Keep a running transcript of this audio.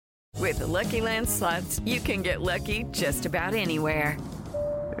With the Lucky Land Slots, you can get lucky just about anywhere.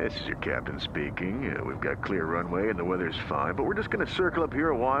 This is your captain speaking. We've got clear runway and the weather's fine, but we're just going to circle up here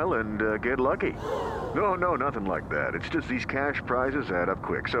a while and get lucky. No, nothing like that. It's just these cash prizes add up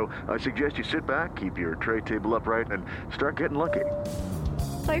quick. So I suggest you sit back, keep your tray table upright, and start getting lucky.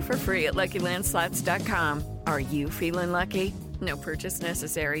 Play for free at LuckyLandSlots.com. Are you feeling lucky? No purchase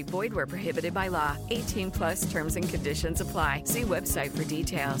necessary. Void where prohibited by law. 18 plus terms and conditions apply. See website for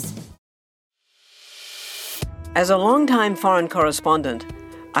details. As a longtime foreign correspondent,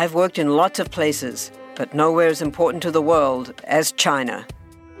 I've worked in lots of places, but nowhere as important to the world as China.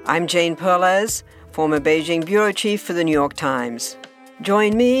 I'm Jane Perlez, former Beijing bureau chief for the New York Times.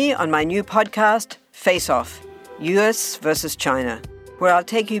 Join me on my new podcast, Face Off, U.S. versus China, where I'll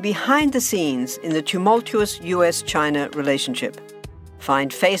take you behind the scenes in the tumultuous U.S.-China relationship.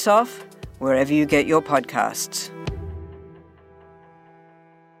 Find Face Off wherever you get your podcasts.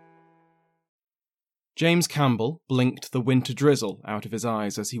 James Campbell blinked the winter drizzle out of his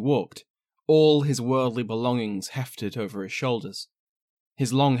eyes as he walked, all his worldly belongings hefted over his shoulders.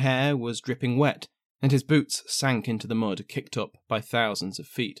 His long hair was dripping wet, and his boots sank into the mud kicked up by thousands of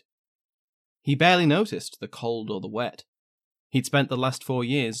feet. He barely noticed the cold or the wet. He'd spent the last 4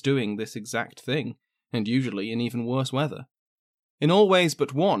 years doing this exact thing, and usually in even worse weather. In all ways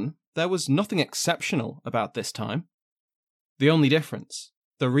but one, there was nothing exceptional about this time. The only difference,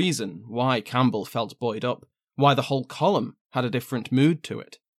 the reason why Campbell felt buoyed up, why the whole column had a different mood to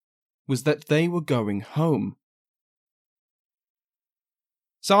it, was that they were going home.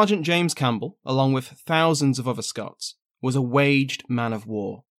 Sergeant James Campbell, along with thousands of other Scots, was a waged man of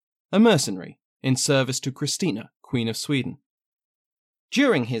war, a mercenary in service to Christina, Queen of Sweden.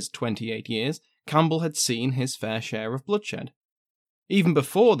 During his 28 years, Campbell had seen his fair share of bloodshed. Even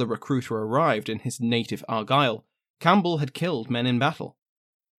before the recruiter arrived in his native Argyll, Campbell had killed men in battle.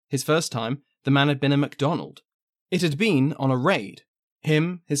 His first time, the man had been a MacDonald. It had been on a raid.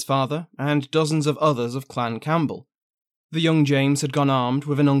 Him, his father, and dozens of others of Clan Campbell. The young James had gone armed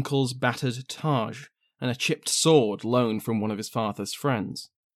with an uncle's battered Taj and a chipped sword loaned from one of his father's friends.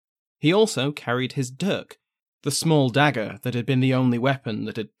 He also carried his dirk, the small dagger that had been the only weapon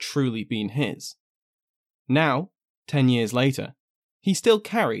that had truly been his. Now, 10 years later, he still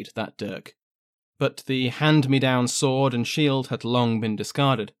carried that dirk, but the hand-me-down sword and shield had long been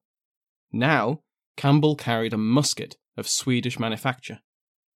discarded. Now, Campbell carried a musket of Swedish manufacture.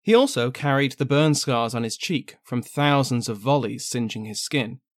 He also carried the burn scars on his cheek from thousands of volleys singeing his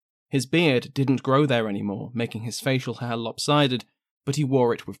skin. His beard didn't grow there anymore, making his facial hair lopsided, but he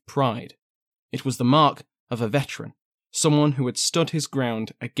wore it with pride. It was the mark of a veteran, someone who had stood his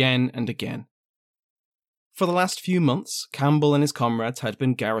ground again and again. For the last few months, Campbell and his comrades had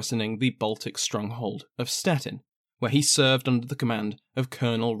been garrisoning the Baltic stronghold of Stettin, where he served under the command of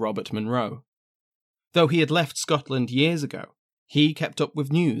Colonel Robert Munro. Though he had left Scotland years ago, he kept up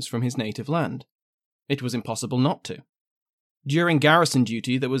with news from his native land. It was impossible not to. During garrison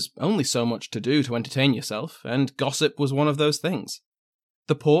duty, there was only so much to do to entertain yourself, and gossip was one of those things.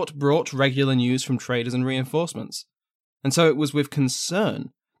 The port brought regular news from traders and reinforcements, and so it was with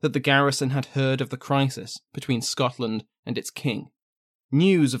concern that the garrison had heard of the crisis between Scotland and its king.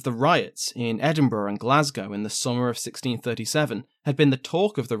 News of the riots in Edinburgh and Glasgow in the summer of 1637 had been the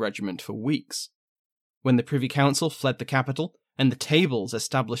talk of the regiment for weeks. When the Privy Council fled the capital and the tables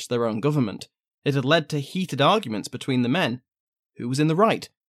established their own government, it had led to heated arguments between the men. Who was in the right?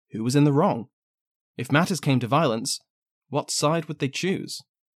 Who was in the wrong? If matters came to violence, what side would they choose?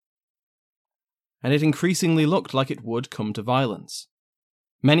 And it increasingly looked like it would come to violence.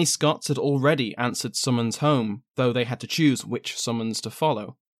 Many Scots had already answered summons home, though they had to choose which summons to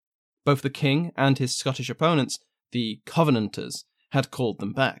follow. Both the king and his Scottish opponents, the Covenanters, had called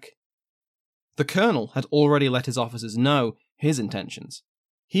them back. The colonel had already let his officers know his intentions.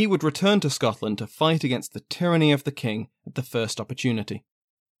 He would return to Scotland to fight against the tyranny of the king at the first opportunity.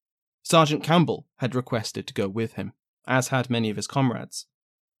 Sergeant Campbell had requested to go with him, as had many of his comrades.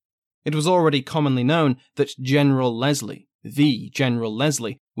 It was already commonly known that General Leslie, the General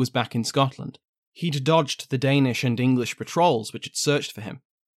Leslie, was back in Scotland. He'd dodged the Danish and English patrols which had searched for him.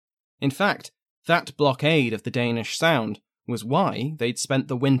 In fact, that blockade of the Danish Sound was why they'd spent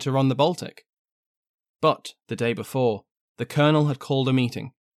the winter on the Baltic. But the day before, the colonel had called a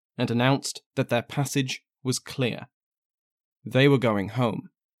meeting and announced that their passage was clear. They were going home.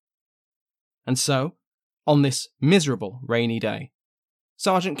 And so, on this miserable rainy day,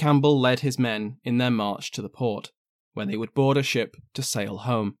 Sergeant Campbell led his men in their march to the port, where they would board a ship to sail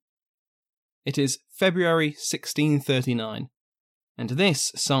home. It is February 1639, and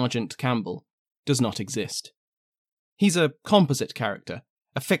this Sergeant Campbell does not exist. He's a composite character,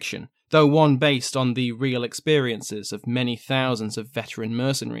 a fiction, though one based on the real experiences of many thousands of veteran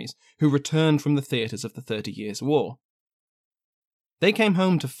mercenaries who returned from the theatres of the 30 Years' War. They came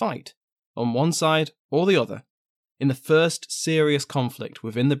home to fight, on one side or the other, in the first serious conflict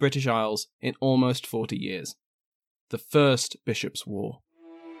within the British Isles in almost 40 years, the First Bishops' War.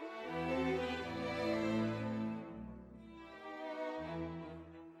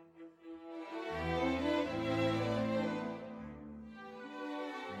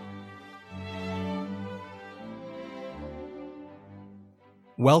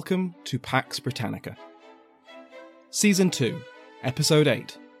 Welcome to Pax Britannica. Season 2, Episode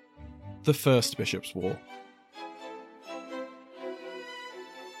 8, The First Bishops' War.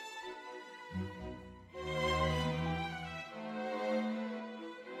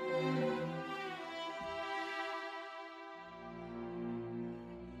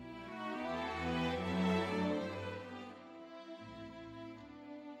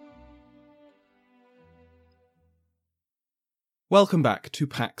 Welcome back to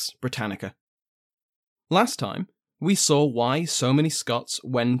Pax Britannica. Last time, we saw why so many Scots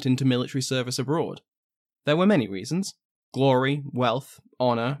went into military service abroad. There were many reasons: glory, wealth,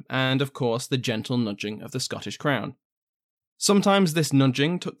 honour, and of course the gentle nudging of the Scottish crown. Sometimes this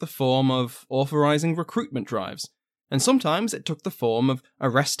nudging took the form of authorising recruitment drives, and sometimes it took the form of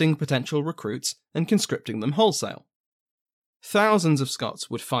arresting potential recruits and conscripting them wholesale. Thousands of Scots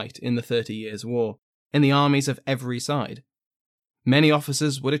would fight in the 30 Years' War, in the armies of every side. Many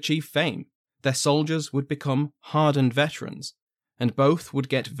officers would achieve fame, their soldiers would become hardened veterans, and both would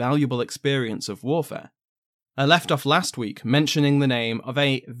get valuable experience of warfare. I left off last week mentioning the name of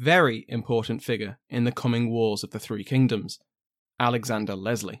a very important figure in the coming wars of the Three Kingdoms, Alexander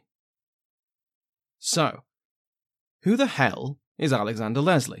Leslie. So, who the hell is Alexander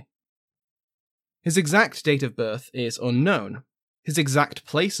Leslie? His exact date of birth is unknown, his exact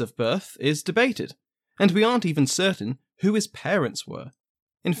place of birth is debated, and we aren't even certain who his parents were.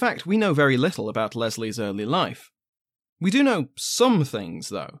 In fact, we know very little about Leslie's early life. We do know some things,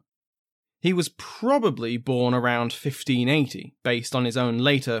 though. He was probably born around 1580, based on his own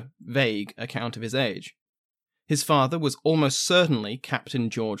later, vague account of his age. His father was almost certainly Captain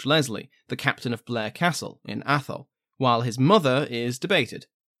George Leslie, the captain of Blair Castle in Atholl, while his mother is debated.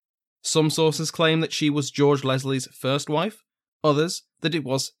 Some sources claim that she was George Leslie's first wife, others that it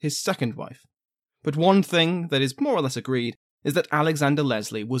was his second wife. But one thing that is more or less agreed is that Alexander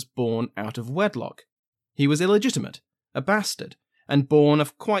Leslie was born out of wedlock. He was illegitimate, a bastard, and born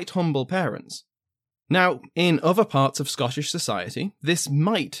of quite humble parents. Now, in other parts of Scottish society, this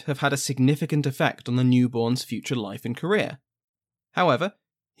might have had a significant effect on the newborn's future life and career. However,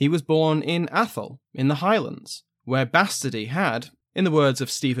 he was born in Atholl, in the Highlands, where bastardy had, in the words of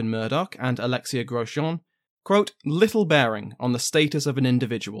Stephen Murdoch and Alexia Grosjean, quote, little bearing on the status of an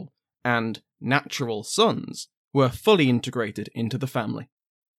individual, and natural sons were fully integrated into the family.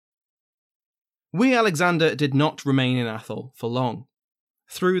 Wee Alexander did not remain in Atholl for long.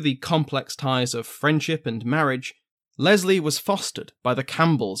 Through the complex ties of friendship and marriage, Leslie was fostered by the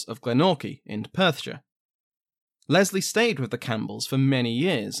Campbells of Glenorchy in Perthshire. Leslie stayed with the Campbells for many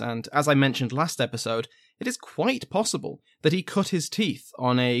years, and as I mentioned last episode, it is quite possible that he cut his teeth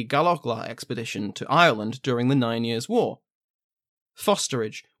on a Gallochla expedition to Ireland during the 9 Years' War.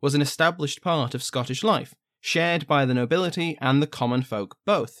 Fosterage was an established part of Scottish life, shared by the nobility and the common folk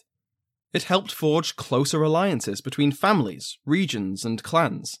both. It helped forge closer alliances between families, regions, and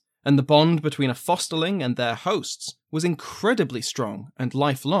clans, and the bond between a fosterling and their hosts was incredibly strong and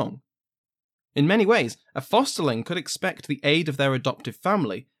lifelong. In many ways, a fosterling could expect the aid of their adoptive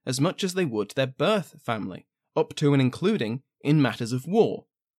family as much as they would their birth family, up to and including in matters of war.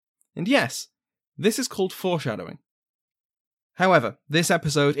 And yes, this is called foreshadowing. However, this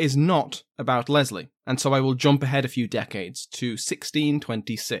episode is not about Leslie, and so I will jump ahead a few decades to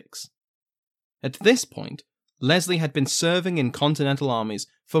 1626. At this point, Leslie had been serving in continental armies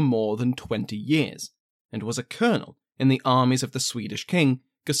for more than 20 years, and was a colonel in the armies of the Swedish king,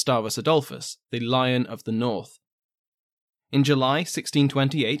 Gustavus Adolphus, the Lion of the North. In July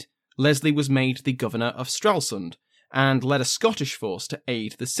 1628, Leslie was made the governor of Stralsund, and led a Scottish force to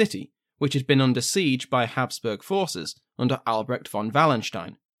aid the city, which had been under siege by Habsburg forces under Albrecht von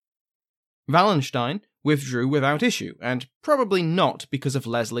Wallenstein. Wallenstein withdrew without issue, and probably not because of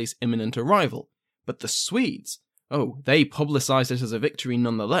Leslie's imminent arrival, but the Swedes, they publicised it as a victory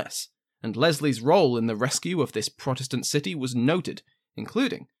nonetheless, and Leslie's role in the rescue of this Protestant city was noted,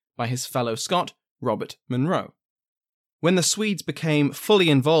 including by his fellow Scot, Robert Monroe. When the Swedes became fully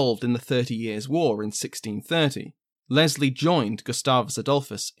involved in the 30 Years' War in 1630, Leslie joined Gustavus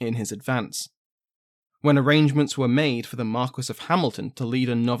Adolphus in his advance. When arrangements were made for the Marquis of Hamilton to lead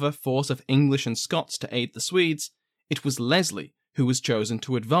another force of English and Scots to aid the Swedes, it was Leslie who was chosen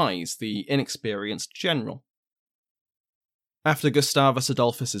to advise the inexperienced general. After Gustavus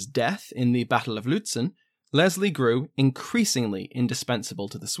Adolphus's death in the Battle of Lützen, Leslie grew increasingly indispensable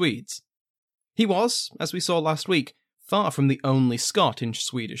to the Swedes. He was, as we saw last week, far from the only Scot in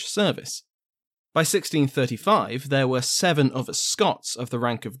Swedish service. By 1635, there were 7 other Scots of the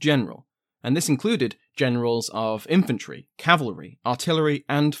rank of general, and this included generals of infantry, cavalry, artillery,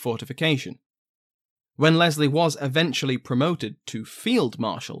 and fortification. When Leslie was eventually promoted to Field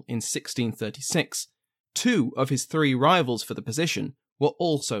Marshal in 1636, 2 of his 3 rivals for the position were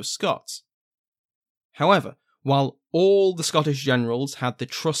also Scots. However, while all the Scottish generals had the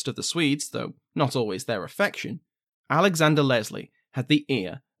trust of the Swedes, though not always their affection, Alexander Leslie had the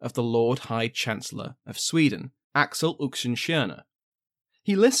ear of the Lord High Chancellor of Sweden, Axel Oxenstierna.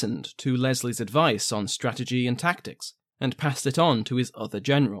 He listened to Leslie's advice on strategy and tactics, and passed it on to his other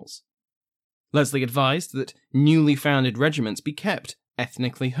generals. Leslie advised that newly founded regiments be kept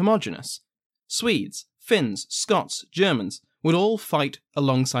ethnically homogeneous. Swedes, Finns, Scots, Germans would all fight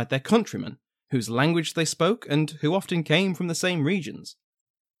alongside their countrymen, whose language they spoke and who often came from the same regions.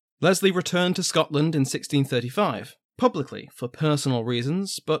 Leslie returned to Scotland in 1635, publicly for personal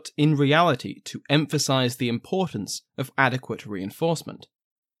reasons, but in reality to emphasise the importance of adequate reinforcement.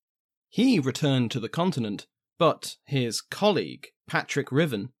 He returned to the continent, but his colleague, Patrick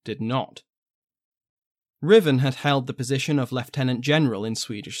Riven, did not. Riven had held the position of Lieutenant General in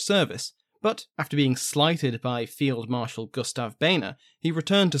Swedish service, but after being slighted by Field Marshal Gustav Bena, he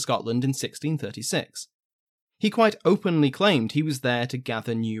returned to Scotland in 1636. He quite openly claimed he was there to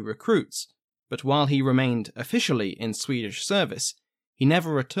gather new recruits, but while he remained officially in Swedish service, he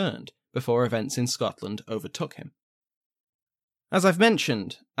never returned before events in Scotland overtook him. As I've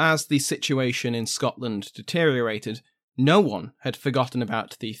mentioned, as the situation in Scotland deteriorated, no one had forgotten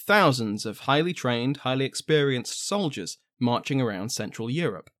about the thousands of highly trained, highly experienced soldiers marching around Central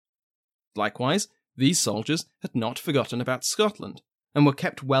Europe. Likewise, these soldiers had not forgotten about Scotland, and were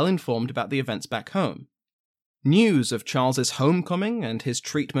kept well informed about the events back home. News of Charles's homecoming and his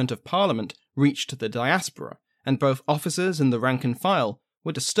treatment of Parliament reached the diaspora, and both officers and the rank and file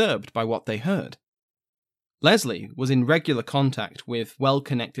were disturbed by what they heard. Leslie was in regular contact with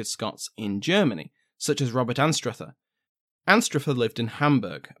well-connected Scots in Germany, such as Robert Anstruther. Anstruther lived in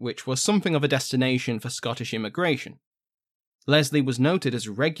Hamburg, which was something of a destination for Scottish immigration. Leslie was noted as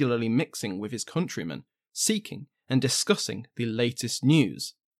regularly mixing with his countrymen, seeking and discussing the latest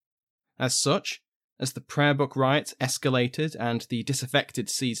news. As such, as the prayer book riots escalated and the disaffected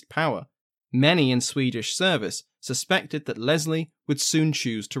seized power, many in Swedish service suspected that Leslie would soon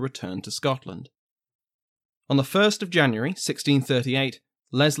choose to return to Scotland. On the 1st of January 1638,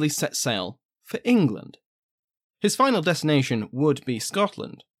 Leslie set sail for England. His final destination would be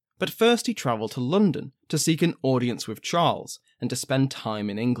Scotland, but first he travelled to London to seek an audience with Charles and to spend time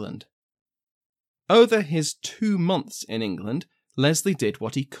in England. Over his 2 months in England, Leslie did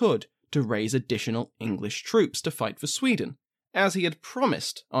what he could to raise additional English troops to fight for Sweden, as he had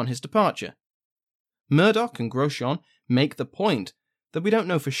promised on his departure. Murdoch and Grosjean make the point that we don't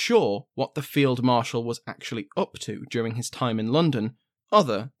know for sure what the Field Marshal was actually up to during his time in London,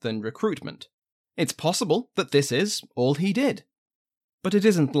 other than recruitment. It's possible that this is all he did, but it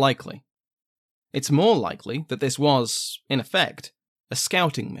isn't likely. It's more likely that this was, in effect, a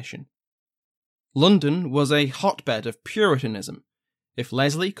scouting mission. London was a hotbed of Puritanism. If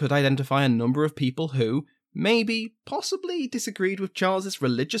Leslie could identify a number of people who, maybe, possibly disagreed with Charles's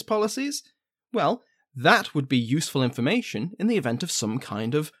religious policies, well, that would be useful information in the event of some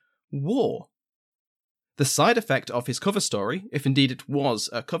kind of war. The side effect of his cover story, if indeed it was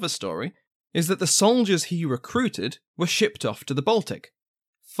a cover story, is that the soldiers he recruited were shipped off to the Baltic,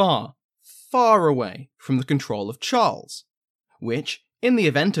 far, far away from the control of Charles, which, in the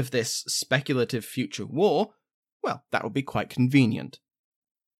event of this speculative future war, well, that would be quite convenient.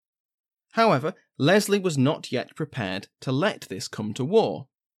 However, Leslie was not yet prepared to let this come to war.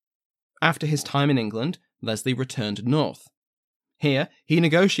 After his time in England, Leslie returned north. Here, he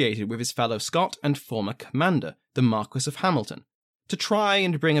negotiated with his fellow Scot and former commander, the Marquis of Hamilton, to try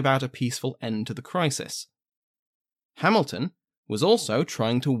and bring about a peaceful end to the crisis. Hamilton was also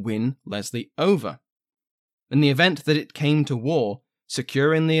trying to win Leslie over. In the event that it came to war,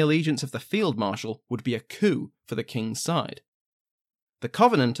 securing the allegiance of the Field Marshal would be a coup for the king's side. The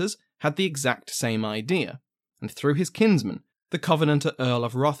Covenanters had the exact same idea, and through his kinsman, the Covenanter Earl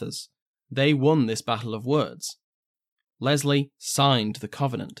of Rothes, they won this battle of words. Leslie signed the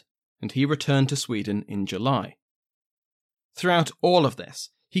covenant, and he returned to Sweden in July. Throughout all of this,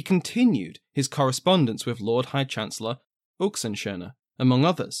 he continued his correspondence with Lord High Chancellor Oxenstierna, among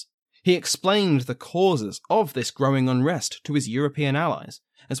others. He explained the causes of this growing unrest to his European allies,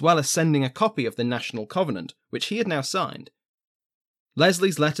 as well as sending a copy of the National Covenant, which he had now signed.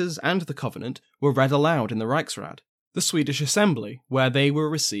 Leslie's letters and the Covenant were read aloud in the Reichsrat, the Swedish assembly, where they were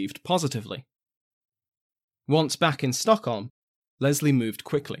received positively. Once back in Stockholm, Leslie moved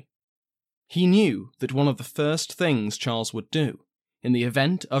quickly. He knew that one of the first things Charles would do, in the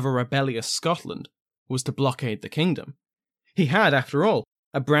event of a rebellious Scotland, was to blockade the kingdom. He had, after all,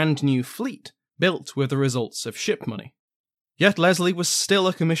 a brand new fleet, built with the results of ship money. Yet Leslie was still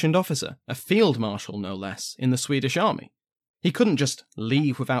a commissioned officer, a field marshal no less, in the Swedish army. He couldn't just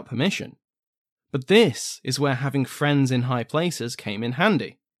leave without permission. But this is where having friends in high places came in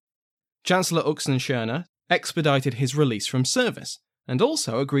handy. Chancellor Oxenstierna expedited his release from service, and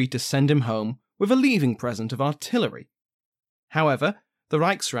also agreed to send him home with a leaving present of artillery. However, the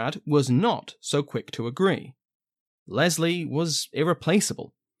Reichsrat was not so quick to agree. Leslie was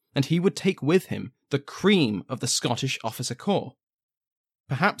irreplaceable, and he would take with him the cream of the Scottish officer corps.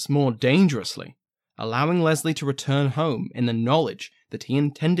 Perhaps more dangerously, allowing Leslie to return home in the knowledge that he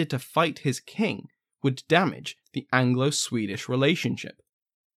intended to fight his king would damage the Anglo-Swedish relationship.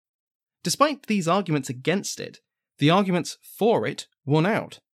 Despite these arguments against it, the arguments for it won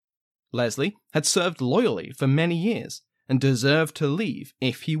out. Leslie had served loyally for many years and deserved to leave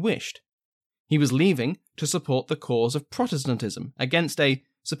if he wished. He was leaving to support the cause of Protestantism against a,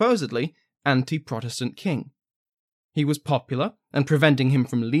 supposedly, anti-Protestant king. He was popular, and preventing him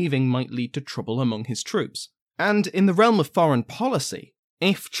from leaving might lead to trouble among his troops. And in the realm of foreign policy,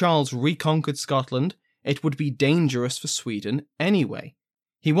 if Charles reconquered Scotland, it would be dangerous for Sweden anyway.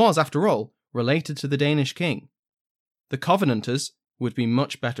 He was, after all, related to the Danish king. The Covenanters would be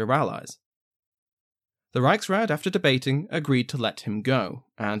much better allies. The Reichsrat, after debating, agreed to let him go,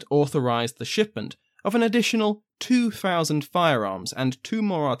 and authorised the shipment of an additional 2,000 firearms and 2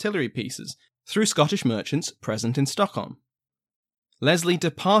 more artillery pieces through Scottish merchants present in Stockholm. Leslie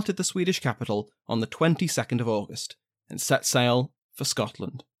departed the Swedish capital on the 22nd of August and set sail for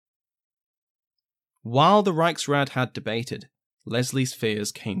Scotland. While the Reichsrat had debated, Leslie's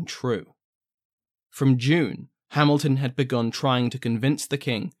fears came true. From June, Hamilton had begun trying to convince the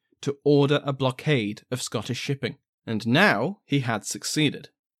king to order a blockade of Scottish shipping, and now he had succeeded.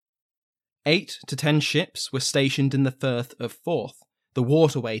 8 to 10 ships were stationed in the Firth of Forth, the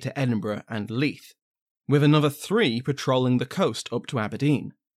waterway to Edinburgh and Leith, with another 3 patrolling the coast up to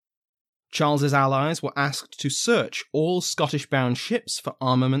Aberdeen. Charles's allies were asked to search all Scottish-bound ships for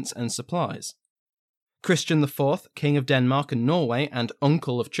armaments and supplies. Christian IV, King of Denmark and Norway and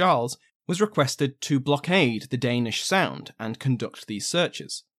uncle of Charles, was requested to blockade the Danish Sound and conduct these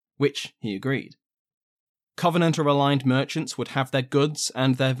searches, which he agreed. Covenanter-aligned merchants would have their goods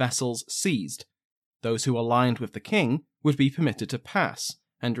and their vessels seized. Those who aligned with the king would be permitted to pass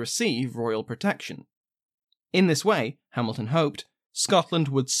and receive royal protection. In this way, Hamilton hoped, Scotland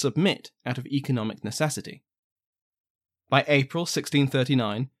would submit out of economic necessity. By April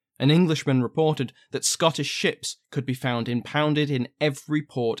 1639, an Englishman reported that Scottish ships could be found impounded in every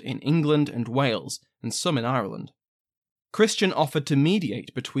port in England and Wales, and some in Ireland. Christian offered to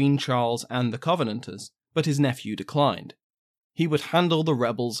mediate between Charles and the Covenanters, but his nephew declined. He would handle the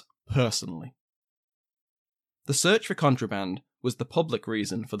rebels personally. The search for contraband was the public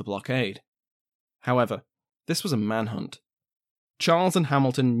reason for the blockade. However, this was a manhunt. Charles and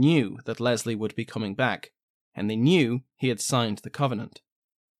Hamilton knew that Leslie would be coming back, and they knew he had signed the covenant.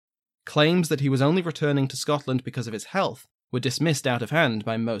 Claims that he was only returning to Scotland because of his health were dismissed out of hand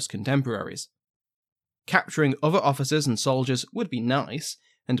by most contemporaries. Capturing other officers and soldiers would be nice,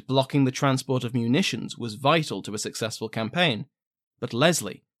 and blocking the transport of munitions was vital to a successful campaign, but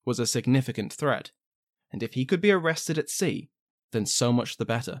Leslie was a significant threat, and if he could be arrested at sea, then so much the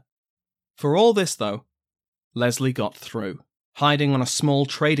better. For all this, though, Leslie got through, hiding on a small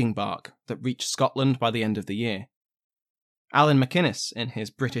trading bark that reached Scotland by the end of the year. Alan MacInnes, in his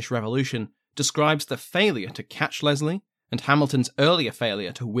British Revolution, describes the failure to catch Leslie and Hamilton's earlier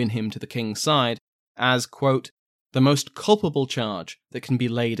failure to win him to the king's side as, quote, the most culpable charge that can be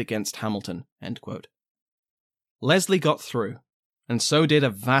laid against Hamilton, end quote. Leslie got through, and so did a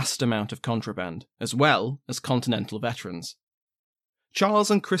vast amount of contraband, as well as Continental veterans.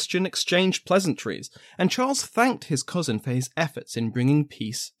 Charles and Christian exchanged pleasantries, and Charles thanked his cousin for his efforts in bringing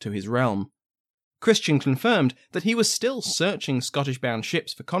peace to his realm. Christian confirmed that he was still searching Scottish-bound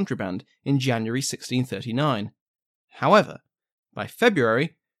ships for contraband in January 1639. However, by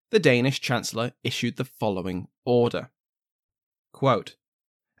February, the Danish Chancellor issued the following order. Quote,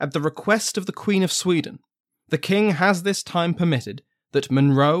 at the request of the Queen of Sweden, the King has this time permitted that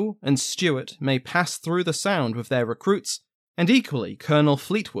Monroe and Stuart may pass through the Sound with their recruits, and equally Colonel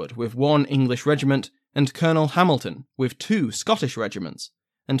Fleetwood with 1 English regiment and Colonel Hamilton with 2 Scottish regiments,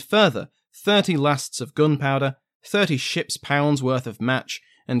 and further 30 lasts of gunpowder, 30 ships' pounds worth of match,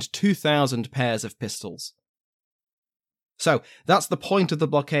 and 2,000 pairs of pistols. So that's the point of the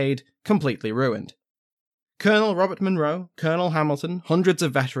blockade, completely ruined. Colonel Robert Monroe, Colonel Hamilton, hundreds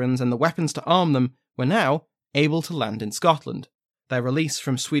of veterans, and the weapons to arm them were now able to land in Scotland, their release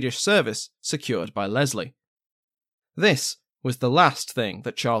from Swedish service secured by Leslie. This was the last thing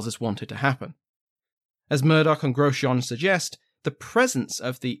that Charles wanted to happen. As Murdoch and Grosjean suggest, the presence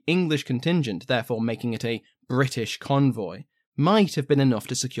of the English contingent, therefore making it a British convoy, might have been enough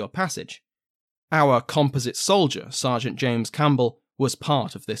to secure passage. Our composite soldier, Sergeant James Campbell, was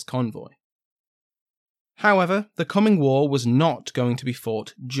part of this convoy. However, the coming war was not going to be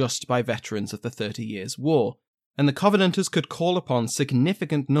fought just by veterans of the 30 Years' War, and the Covenanters could call upon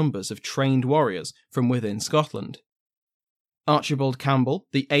significant numbers of trained warriors from within Scotland. Archibald Campbell,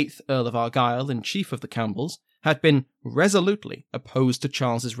 the 8th Earl of Argyll and chief of the Campbells, had been resolutely opposed to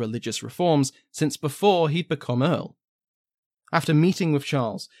Charles's religious reforms since before he'd become Earl. After meeting with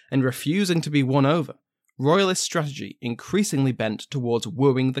Charles and refusing to be won over, Royalist strategy increasingly bent towards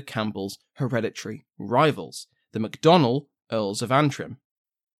wooing the Campbells' hereditary rivals, the MacDonald Earls of Antrim.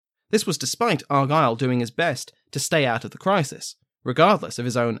 This was despite Argyll doing his best to stay out of the crisis, regardless of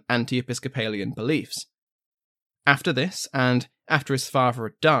his own anti-Episcopalian beliefs. After this, and after his father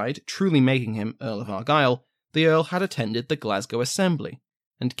had died, truly making him Earl of Argyll, the Earl had attended the Glasgow Assembly,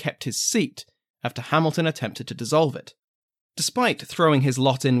 and kept his seat after Hamilton attempted to dissolve it. Despite throwing his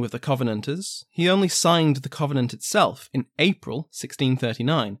lot in with the Covenanters, he only signed the Covenant itself in April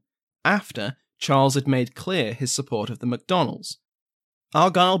 1639, after Charles had made clear his support of the MacDonalds.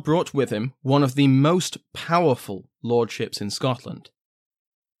 Argyll brought with him one of the most powerful lordships in Scotland.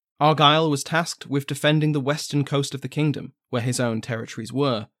 Argyll was tasked with defending the western coast of the kingdom, where his own territories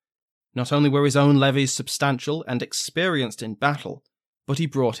were. Not only were his own levies substantial and experienced in battle, but he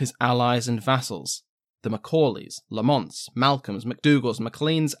brought his allies and vassals, the Macaulays, Lamonts, Malcolms, MacDougals,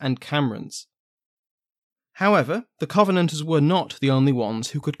 Macleans, and Camerons. However, the Covenanters were not the only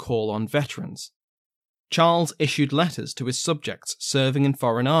ones who could call on veterans. Charles issued letters to his subjects serving in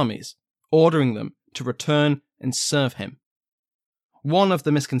foreign armies, ordering them to return and serve him. One of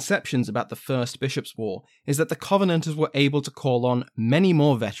the misconceptions about the First Bishops' War is that the Covenanters were able to call on many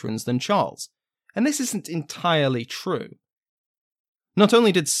more veterans than Charles, and this isn't entirely true. Not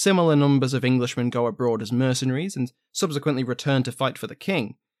only did similar numbers of Englishmen go abroad as mercenaries and subsequently return to fight for the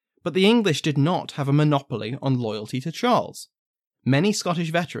king, but the English did not have a monopoly on loyalty to Charles. Many Scottish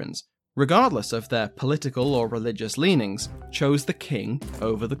veterans, regardless of their political or religious leanings, chose the king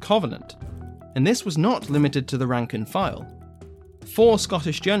over the Covenant. And this was not limited to the rank and file. 4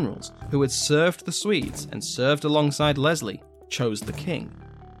 Scottish generals who had served the Swedes and served alongside Leslie chose the king.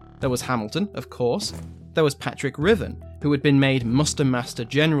 There was Hamilton, of course. There was Patrick Ruthven, who had been made Muster Master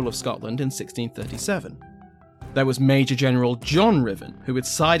General of Scotland in 1637. There was Major General John Ruthven, who had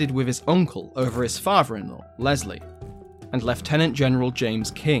sided with his uncle over his father-in-law, Leslie, and Lieutenant General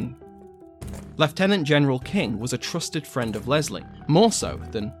James King. Lieutenant General King was a trusted friend of Leslie, more so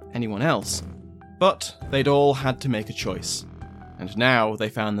than anyone else. But they'd all had to make a choice, and now they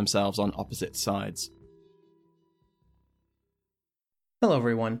found themselves on opposite sides. Hello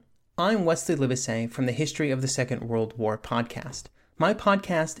everyone, I'm Wesley Livesey from the History of the Second World War podcast. My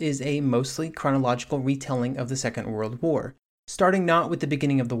podcast is a mostly chronological retelling of the Second World War, starting not with the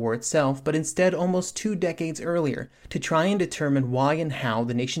beginning of the war itself, but instead almost 2 decades earlier, to try and determine why and how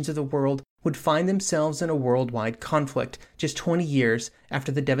the nations of the world would find themselves in a worldwide conflict just 20 years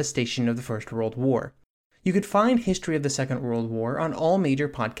after the devastation of the First World War. You could find History of the Second World War on all major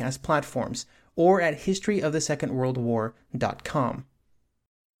podcast platforms, or at historyofthesecondworldwar.com.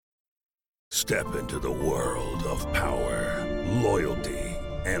 Step into the world of power, loyalty,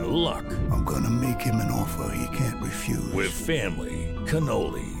 and luck. I'm gonna make him an offer he can't refuse. With family,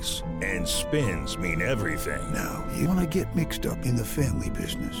 cannolis, and spins mean everything. Now, you wanna get mixed up in the family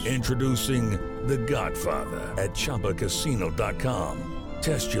business. Introducing The Godfather at ChumbaCasino.com.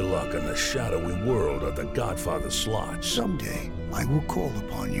 Test your luck in the shadowy world of The Godfather slot. Someday, I will call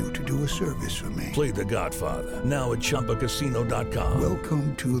upon you to do a service for me. Play The Godfather, now at ChumbaCasino.com.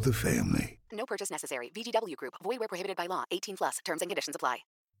 Welcome to the family. No purchase necessary. VGW Group. Void where prohibited by law. 18+. Terms and conditions apply.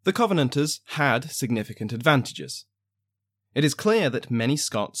 The Covenanters had significant advantages. It is clear that many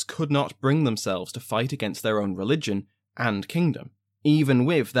Scots could not bring themselves to fight against their own religion and kingdom, even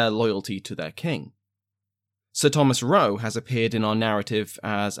with their loyalty to their king. Sir Thomas Roe has appeared in our narrative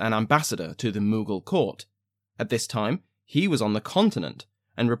as an ambassador to the Mughal court. At this time, he was on the continent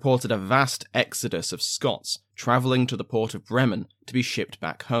and reported a vast exodus of Scots travelling to the port of Bremen to be shipped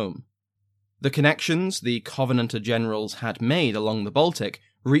back home. The connections the Covenanter generals had made along the Baltic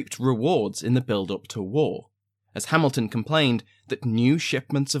reaped rewards in the build-up to war, as Hamilton complained that new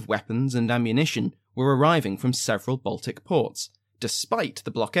shipments of weapons and ammunition were arriving from several Baltic ports, despite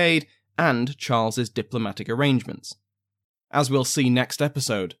the blockade and Charles's diplomatic arrangements. As we'll see next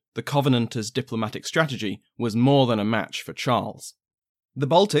episode, the Covenanters' diplomatic strategy was more than a match for Charles. The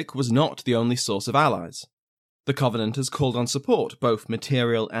Baltic was not the only source of allies. The Covenanters called on support, both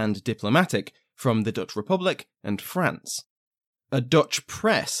material and diplomatic, from the Dutch Republic and France. A Dutch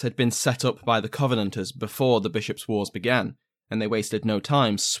press had been set up by the Covenanters before the Bishops' Wars began, and they wasted no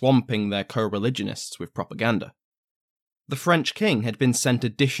time swamping their co-religionists with propaganda. The French king had been sent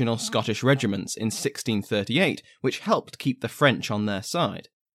additional Scottish regiments in 1638, which helped keep the French on their side.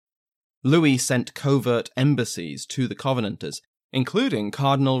 Louis sent covert embassies to the Covenanters, including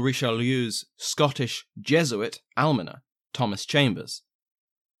Cardinal Richelieu's Scottish Jesuit almoner, Thomas Chambers.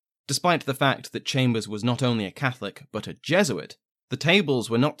 Despite the fact that Chambers was not only a Catholic but a Jesuit, the Tables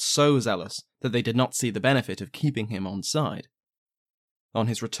were not so zealous that they did not see the benefit of keeping him on side. On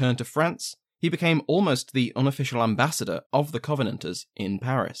his return to France, he became almost the unofficial ambassador of the Covenanters in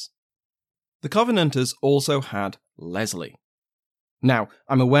Paris. The Covenanters also had Leslie. Now,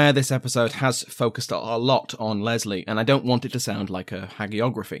 I'm aware this episode has focused a lot on Leslie, and I don't want it to sound like a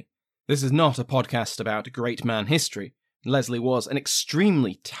hagiography. This is not a podcast about great man history. Leslie was an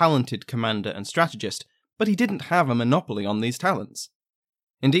extremely talented commander and strategist, but he didn't have a monopoly on these talents.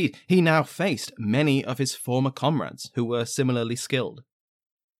 Indeed, he now faced many of his former comrades who were similarly skilled.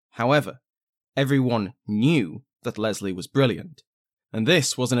 However, everyone knew that Leslie was brilliant, and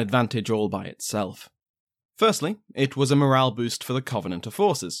this was an advantage all by itself. Firstly, it was a morale boost for the Covenanter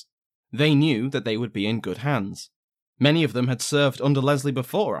forces. They knew that they would be in good hands. Many of them had served under Leslie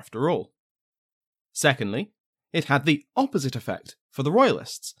before, after all. Secondly, it had the opposite effect for the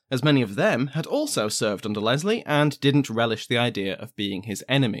Royalists, as many of them had also served under Leslie and didn't relish the idea of being his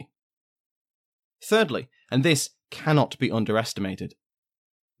enemy. Thirdly, and this cannot be underestimated,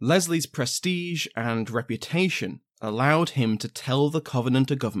 Leslie's prestige and reputation allowed him to tell the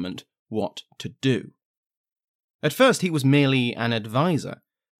Covenanter government what to do. At first he was merely an advisor,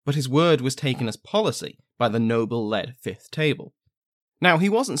 but his word was taken as policy by the noble-led Fifth Table. Now, he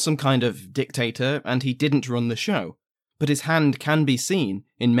wasn't some kind of dictator, and he didn't run the show, but his hand can be seen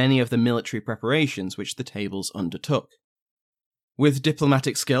in many of the military preparations which the Tables undertook. With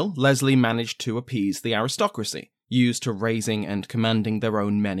diplomatic skill, Leslie managed to appease the aristocracy, used to raising and commanding their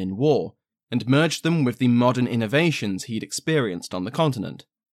own men in war, and merged them with the modern innovations he'd experienced on the continent.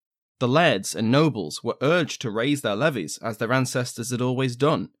 The lairds and nobles were urged to raise their levies as their ancestors had always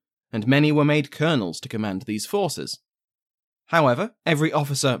done, and many were made colonels to command these forces. However, every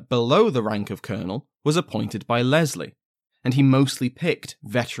officer below the rank of colonel was appointed by Leslie, and he mostly picked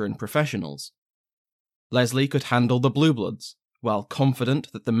veteran professionals. Leslie could handle the blue bloods, while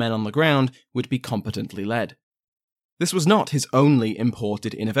confident that the men on the ground would be competently led. This was not his only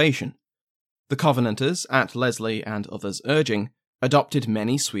imported innovation. The Covenanters, at Leslie and others' urging, adopted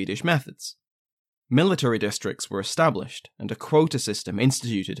many Swedish methods. Military districts were established, and a quota system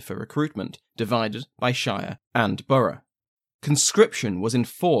instituted for recruitment, divided by shire and borough. Conscription was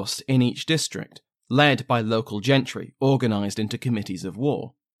enforced in each district, led by local gentry organised into committees of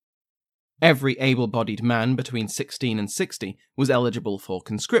war. Every able-bodied man between 16 and 60 was eligible for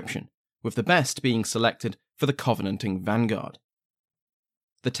conscription, with the best being selected for the Covenanting vanguard.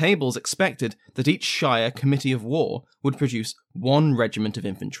 The Tables expected that each shire committee of war would produce 1 regiment of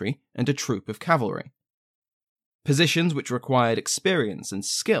infantry and a troop of cavalry. Positions which required experience and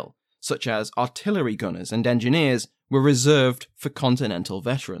skill, such as artillery gunners and engineers, were reserved for continental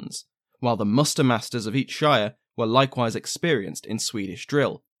veterans, while the muster masters of each shire were likewise experienced in Swedish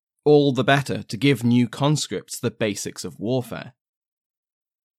drill, all the better to give new conscripts the basics of warfare.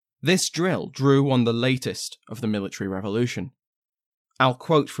 This drill drew on the latest of the military revolution. I'll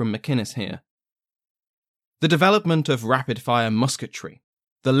quote from McInnes here. The development of rapid-fire musketry,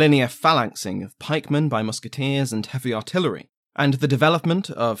 the linear phalanxing of pikemen by musketeers and heavy artillery, and the development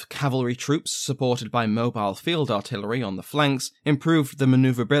of cavalry troops supported by mobile field artillery on the flanks improved the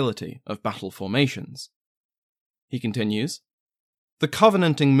maneuverability of battle formations. He continues, the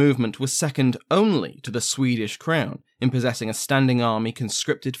Covenanting movement was second only to the Swedish crown in possessing a standing army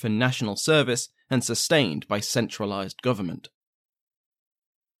conscripted for national service and sustained by centralised government.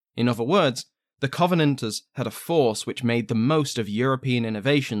 In other words, the Covenanters had a force which made the most of European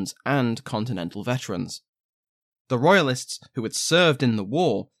innovations and continental veterans. The Royalists who had served in the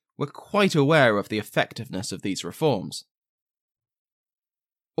war were quite aware of the effectiveness of these reforms.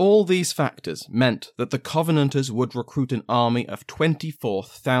 All these factors meant that the Covenanters would recruit an army of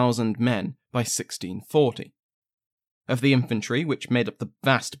 24,000 men by 1640. Of the infantry, which made up the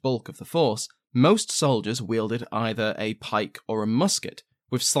vast bulk of the force, most soldiers wielded either a pike or a musket,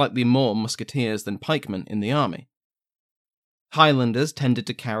 with slightly more musketeers than pikemen in the army. Highlanders tended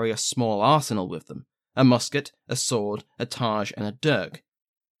to carry a small arsenal with them, a musket, a sword, a targe, and a dirk.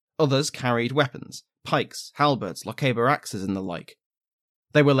 Others carried weapons, pikes, halberds, Lochaber axes, and the like.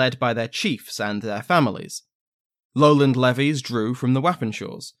 They were led by their chiefs and their families. Lowland levies drew from the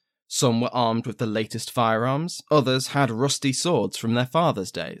Wappenshaws. Some were armed with the latest firearms, others had rusty swords from their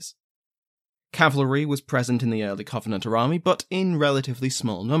fathers' days. Cavalry was present in the early Covenanter army, but in relatively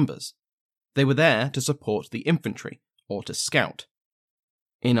small numbers. They were there to support the infantry, or to scout.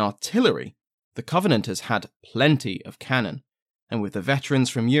 In artillery, the Covenanters had plenty of cannon, and with the veterans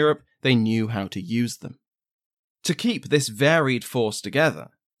from Europe, they knew how to use them. To keep this varied force together,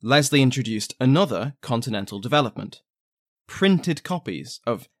 Leslie introduced another continental development: printed copies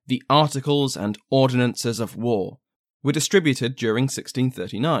of the Articles and Ordinances of War were distributed during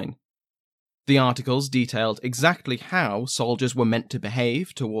 1639. The articles detailed exactly how soldiers were meant to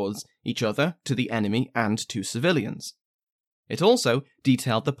behave towards each other, to the enemy, and to civilians. It also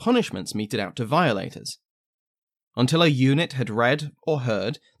detailed the punishments meted out to violators. Until a unit had read or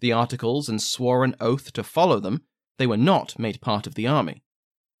heard the articles and swore an oath to follow them, they were not made part of the army.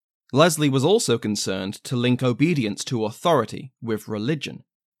 Leslie was also concerned to link obedience to authority with religion,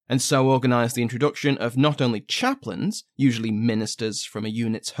 and so organised the introduction of not only chaplains, usually ministers from a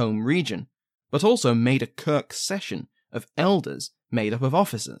unit's home region, but also made a kirk session of elders made up of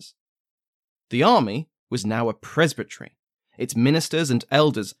officers. The army was now a presbytery, its ministers and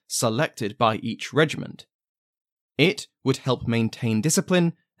elders selected by each regiment. It would help maintain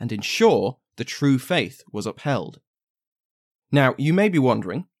discipline and ensure the true faith was upheld. Now, you may be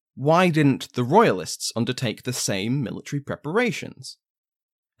wondering, why didn't the Royalists undertake the same military preparations?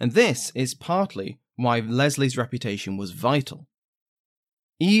 And this is partly why Leslie's reputation was vital.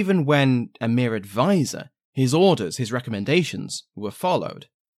 Even when a mere advisor, his orders, his recommendations were followed.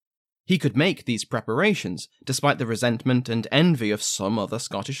 He could make these preparations despite the resentment and envy of some other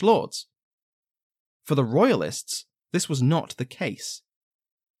Scottish lords. For the Royalists, this was not the case.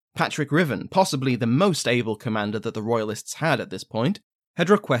 Patrick Riven, possibly the most able commander that the Royalists had at this point, had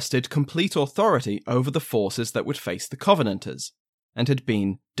requested complete authority over the forces that would face the Covenanters, and had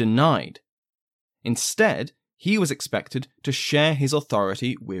been denied. Instead, he was expected to share his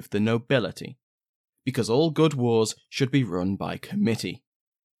authority with the nobility, because all good wars should be run by committee.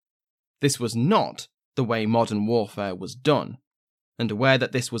 This was not the way modern warfare was done, and aware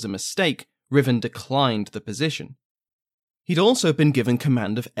that this was a mistake, Riven declined the position. He'd also been given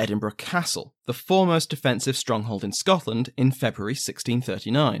command of Edinburgh Castle, the foremost defensive stronghold in Scotland, in February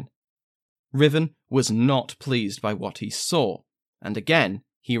 1639. Riven was not pleased by what he saw, and again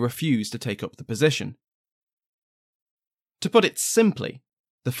he refused to take up the position. To put it simply,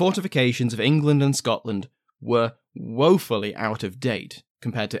 the fortifications of England and Scotland were woefully out of date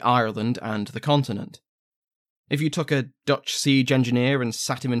compared to Ireland and the continent. If you took a Dutch siege engineer and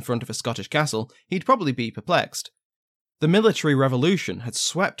sat him in front of a Scottish castle, he'd probably be perplexed. The military revolution had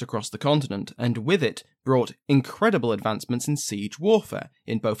swept across the continent, and with it brought incredible advancements in siege warfare,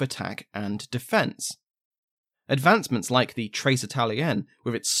 in both attack and defence. Advancements like the Trace Italienne,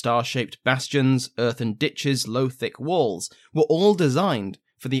 with its star-shaped bastions, earthen ditches, low thick walls, were all designed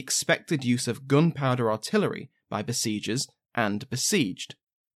for the expected use of gunpowder artillery by besiegers and besieged.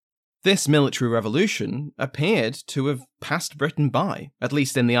 This military revolution appeared to have passed Britain by, at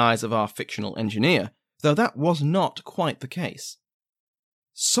least in the eyes of our fictional engineer, though that was not quite the case.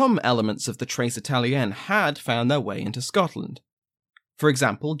 Some elements of the Trace Italienne had found their way into Scotland. For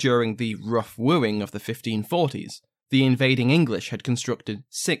example, during the rough wooing of the 1540s, the invading English had constructed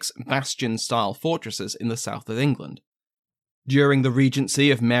 6 bastion-style fortresses in the south of England. During the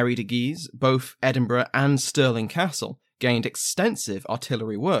regency of Mary de Guise, both Edinburgh and Stirling Castle gained extensive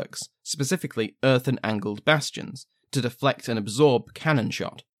artillery works, specifically earthen-angled bastions, to deflect and absorb cannon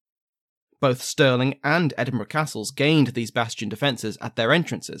shot. Both Stirling and Edinburgh castles gained these bastion defences at their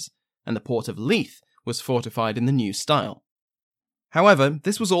entrances, and the port of Leith was fortified in the new style. However,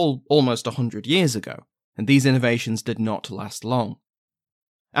 this was all almost 100 years ago, and these innovations did not last long.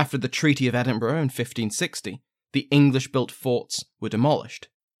 After the Treaty of Edinburgh in 1560, the English-built forts were demolished.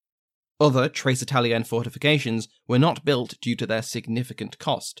 Other Trace Italienne fortifications were not built due to their significant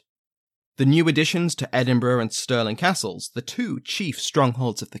cost. The new additions to Edinburgh and Stirling castles, the 2 chief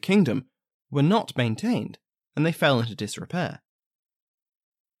strongholds of the kingdom, were not maintained, and they fell into disrepair.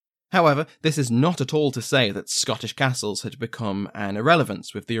 However, this is not at all to say that Scottish castles had become an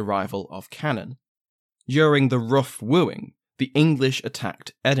irrelevance with the arrival of cannon. During the Rough Wooing, the English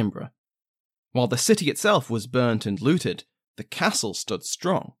attacked Edinburgh. While the city itself was burnt and looted, the castle stood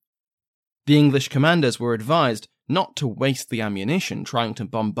strong. The English commanders were advised not to waste the ammunition trying to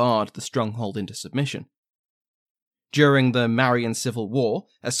bombard the stronghold into submission. During the Marian Civil War,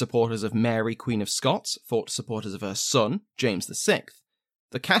 as supporters of Mary, Queen of Scots, fought supporters of her son, James VI,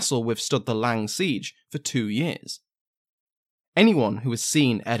 the castle withstood the Lang siege for 2 years. Anyone who has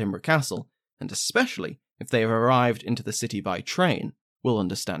seen Edinburgh Castle, and especially if they have arrived into the city by train, will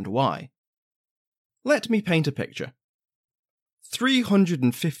understand why. Let me paint a picture.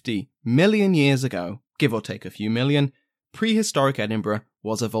 350 million years ago, give or take a few million, prehistoric Edinburgh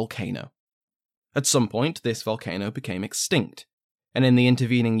was a volcano. At some point, this volcano became extinct, and in the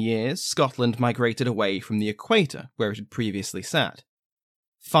intervening years, Scotland migrated away from the equator where it had previously sat.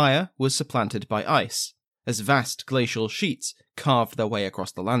 Fire was supplanted by ice, as vast glacial sheets carved their way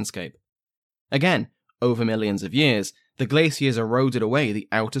across the landscape. Again, over millions of years, the glaciers eroded away the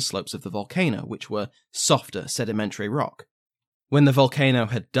outer slopes of the volcano, which were softer sedimentary rock. When the volcano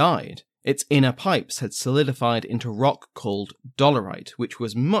had died, its inner pipes had solidified into rock called dolerite, which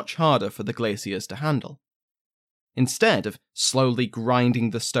was much harder for the glaciers to handle. Instead of slowly grinding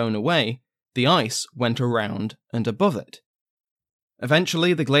the stone away, the ice went around and above it.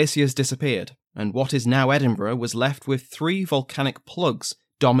 Eventually, the glaciers disappeared, and what is now Edinburgh was left with 3 volcanic plugs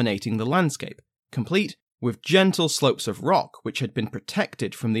dominating the landscape, complete with gentle slopes of rock which had been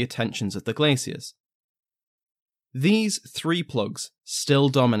protected from the attentions of the glaciers. These 3 plugs still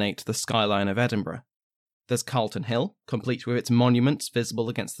dominate the skyline of Edinburgh. There's Carlton Hill, complete with its monuments visible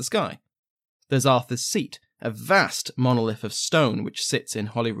against the sky. There's Arthur's Seat, a vast monolith of stone which sits in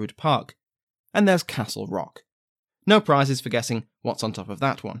Holyrood Park. And there's Castle Rock. No prizes for guessing what's on top of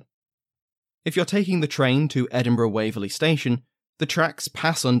that one. If you're taking the train to Edinburgh Waverley Station, the tracks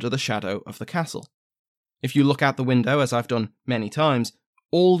pass under the shadow of the castle. If you look out the window, as I've done many times,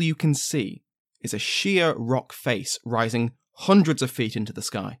 all you can see is a sheer rock face rising hundreds of feet into the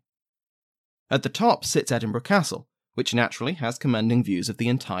sky. At the top sits Edinburgh Castle, which naturally has commanding views of the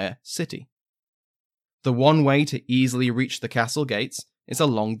entire city. The one way to easily reach the castle gates is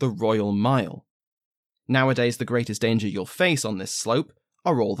along the Royal Mile. Nowadays, the greatest danger you'll face on this slope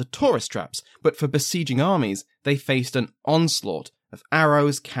are all the tourist traps, but for besieging armies, they faced an onslaught of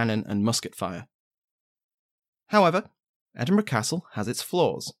arrows, cannon, and musket fire. However, Edinburgh Castle has its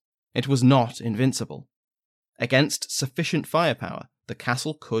flaws. It was not invincible. Against sufficient firepower, the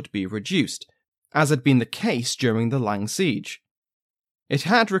castle could be reduced, as had been the case during the Lang siege. It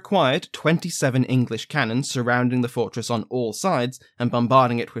had required 27 English cannons surrounding the fortress on all sides and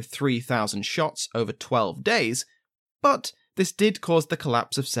bombarding it with 3,000 shots over 12 days, but this did cause the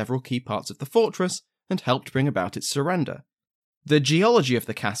collapse of several key parts of the fortress and helped bring about its surrender. The geology of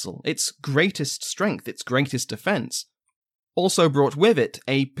the castle, its greatest strength, its greatest defence, also brought with it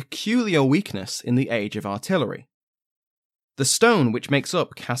a peculiar weakness in the age of artillery. The stone which makes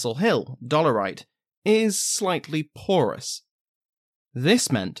up Castle Hill, dolerite, is slightly porous.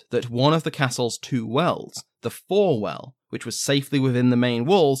 This meant that one of the castle's 2 wells, the Fore Well, which was safely within the main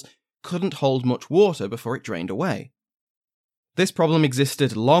walls, couldn't hold much water before it drained away. This problem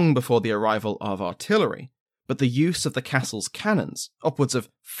existed long before the arrival of artillery, but the use of the castle's cannons, upwards of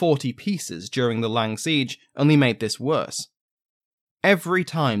 40 pieces during the Lang siege, only made this worse. Every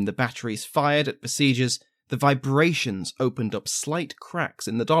time the batteries fired at besiegers, the vibrations opened up slight cracks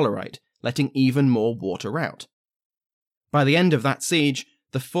in the dolerite, letting even more water out. By the end of that siege,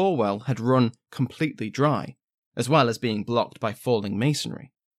 the Fore Well had run completely dry, as well as being blocked by falling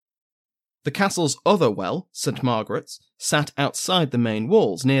masonry. The castle's other well, St. Margaret's, sat outside the main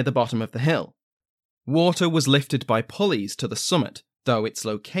walls near the bottom of the hill. Water was lifted by pulleys to the summit, though its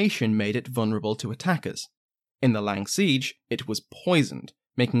location made it vulnerable to attackers. In the Lang siege, it was poisoned,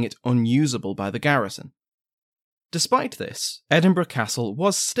 making it unusable by the garrison. Despite this, Edinburgh Castle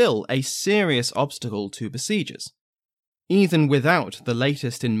was still a serious obstacle to besiegers. Even without the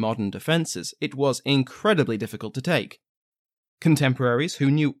latest in modern defences, it was incredibly difficult to take. Contemporaries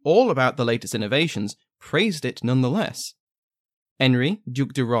who knew all about the latest innovations praised it nonetheless. Henry,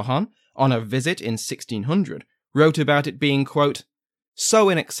 Duc de Rohan, on a visit in 1600, wrote about it being, quote, so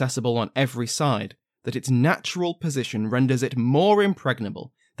inaccessible on every side that its natural position renders it more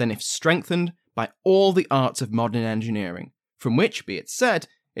impregnable than if strengthened by all the arts of modern engineering, from which, be it said,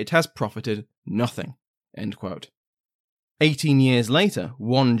 it has profited nothing. End quote. 18 years later,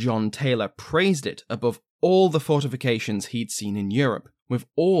 one John Taylor praised it above all the fortifications he'd seen in Europe, with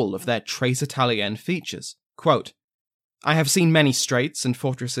all of their trace Italienne features. Quote, I have seen many straits and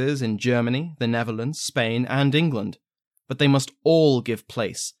fortresses in Germany, the Netherlands, Spain, and England, but they must all give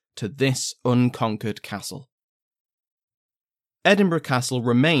place to this unconquered castle. Edinburgh Castle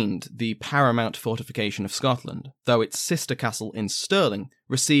remained the paramount fortification of Scotland, though its sister castle in Stirling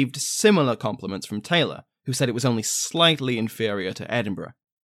received similar compliments from Taylor, who said it was only slightly inferior to Edinburgh.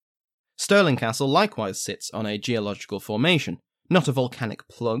 Stirling Castle likewise sits on a geological formation, not a volcanic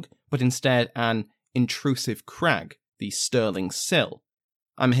plug, but instead an intrusive crag, the Stirling Sill.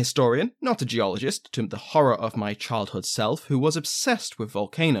 I'm a historian, not a geologist, to the horror of my childhood self, who was obsessed with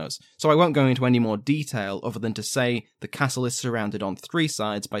volcanoes, so I won't go into any more detail other than to say the castle is surrounded on 3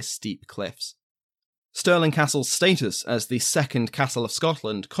 sides by steep cliffs. Stirling Castle's status as the second castle of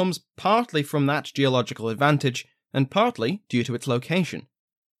Scotland comes partly from that geological advantage, and partly due to its location.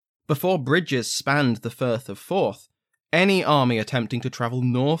 Before bridges spanned the Firth of Forth, any army attempting to travel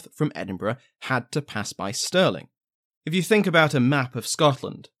north from Edinburgh had to pass by Stirling. If you think about a map of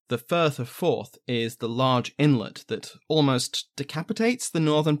Scotland, the Firth of Forth is the large inlet that almost decapitates the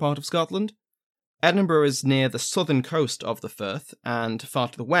northern part of Scotland. Edinburgh is near the southern coast of the Firth, and far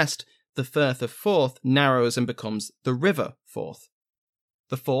to the west, the Firth of Forth narrows and becomes the River Forth.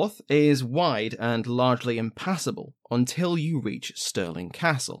 The Forth is wide and largely impassable until you reach Stirling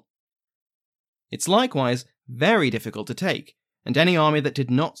Castle. It's likewise very difficult to take, and any army that did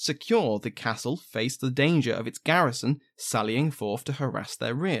not secure the castle faced the danger of its garrison sallying forth to harass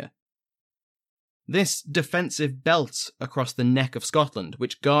their rear. This defensive belt across the neck of Scotland,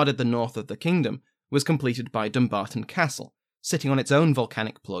 which guarded the north of the kingdom, was completed by Dumbarton Castle, sitting on its own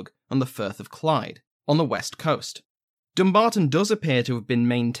volcanic plug on the Firth of Clyde, on the west coast. Dumbarton does appear to have been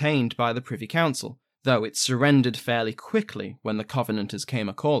maintained by the Privy Council, though it surrendered fairly quickly when the Covenanters came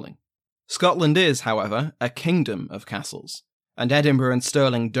a-calling. Scotland is, however, a kingdom of castles, and Edinburgh and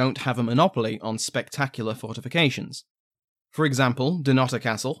Stirling don't have a monopoly on spectacular fortifications. For example, Dunnottar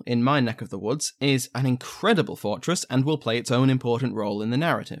Castle, in my neck of the woods, is an incredible fortress and will play its own important role in the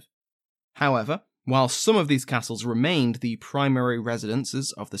narrative. However, while some of these castles remained the primary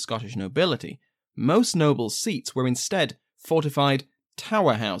residences of the Scottish nobility, most nobles' seats were instead fortified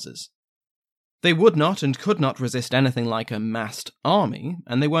tower houses. They would not and could not resist anything like a massed army,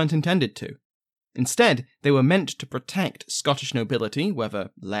 and they weren't intended to. Instead, they were meant to protect Scottish nobility, whether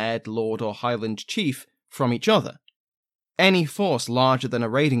laird, lord or Highland chief, from each other. Any force larger than a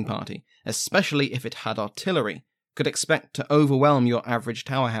raiding party, especially if it had artillery, could expect to overwhelm your average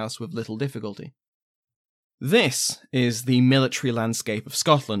tower house with little difficulty. This is the military landscape of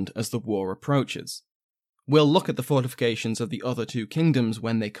Scotland as the war approaches. We'll look at the fortifications of the other 2 kingdoms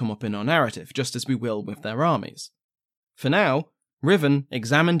when they come up in our narrative, just as we will with their armies. For now, Riven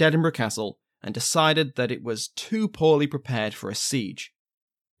examined Edinburgh Castle and decided that it was too poorly prepared for a siege.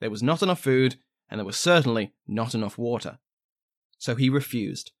 There was not enough food, and there was certainly not enough water. So he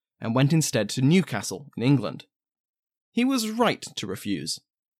refused, and went instead to Newcastle in England. He was right to refuse.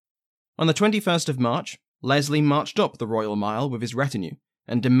 On the 21st of March, Leslie marched up the Royal Mile with his retinue,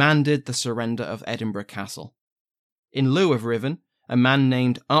 and demanded the surrender of Edinburgh Castle. In lieu of Riven, a man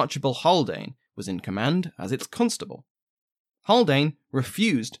named Archibald Haldane was in command as its constable. Haldane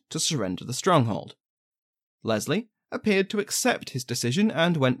refused to surrender the stronghold. Leslie appeared to accept his decision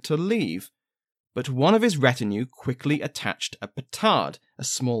and went to leave, but one of his retinue quickly attached a petard, a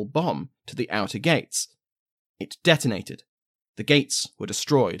small bomb, to the outer gates. It detonated. The gates were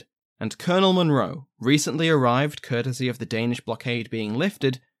destroyed, and Colonel Monroe, recently arrived courtesy of the Danish blockade being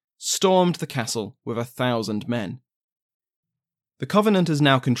lifted, stormed the castle with 1,000 men. The Covenanters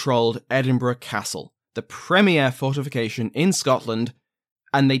now controlled Edinburgh Castle, the premier fortification in Scotland,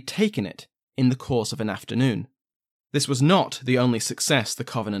 and they'd taken it in the course of an afternoon. This was not the only success the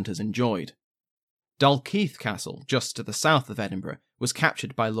Covenanters enjoyed. Dalkeith Castle, just to the south of Edinburgh, was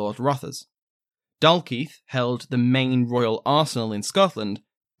captured by Lord Rothes. Dalkeith held the main royal arsenal in Scotland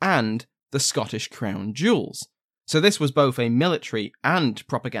and the Scottish crown jewels, so this was both a military and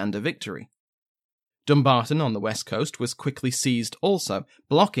propaganda victory. Dumbarton on the west coast was quickly seized also,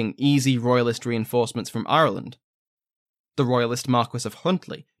 blocking easy royalist reinforcements from Ireland. The royalist Marquess of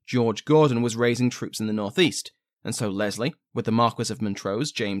Huntly, George Gordon, was raising troops in the northeast, and so Leslie, with the Marquess of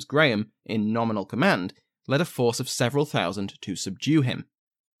Montrose, James Graham, in nominal command, led a force of several thousand to subdue him.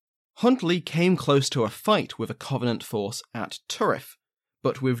 Huntly came close to a fight with a Covenant force at Turriff,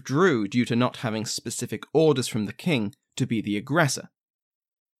 but withdrew due to not having specific orders from the king to be the aggressor.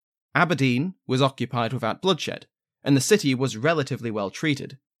 Aberdeen was occupied without bloodshed, and the city was relatively well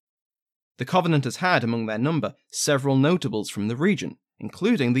treated. The Covenanters had among their number several notables from the region,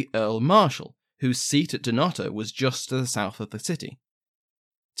 including the Earl Marshal, whose seat at Dunnottar was just to the south of the city.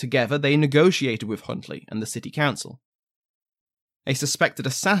 Together they negotiated with Huntly and the city council. A suspected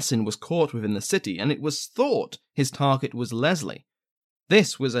assassin was caught within the city, and it was thought his target was Leslie.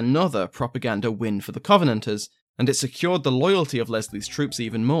 This was another propaganda win for the Covenanters, and it secured the loyalty of Leslie's troops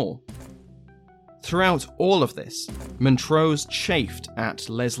even more. Throughout all of this, Montrose chafed at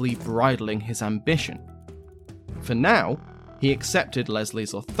Leslie bridling his ambition. For now, he accepted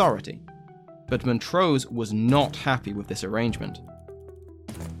Leslie's authority, but Montrose was not happy with this arrangement.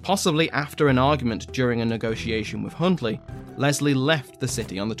 Possibly after an argument during a negotiation with Huntly, Leslie left the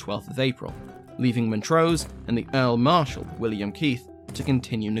city on the 12th of April, leaving Montrose and the Earl Marshal, William Keith, to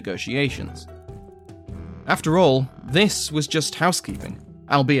continue negotiations. After all, this was just housekeeping,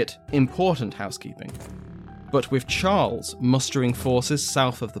 albeit important housekeeping. But with Charles mustering forces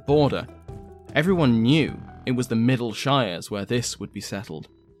south of the border, everyone knew it was the Middle Shires where this would be settled.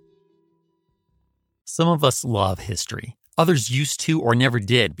 Some of us love history. Others used to or never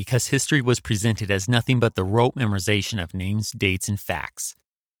did because history was presented as nothing but the rote memorization of names, dates, and facts.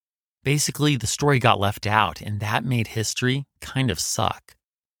 Basically, the story got left out, and that made history kind of suck.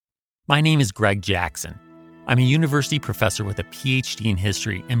 My name is Greg Jackson. I'm a university professor with a PhD in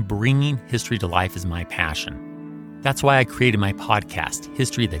history, and bringing history to life is my passion. That's why I created my podcast,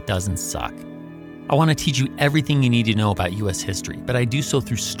 History That Doesn't Suck. I want to teach you everything you need to know about U.S. history, but I do so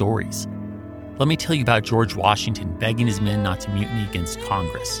through stories. Let me tell you about George Washington begging his men not to mutiny against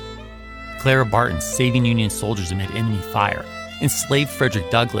Congress, Clara Barton saving Union soldiers amid enemy fire, enslaved Frederick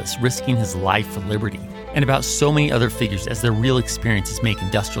Douglass risking his life for liberty, and about so many other figures as their real experiences make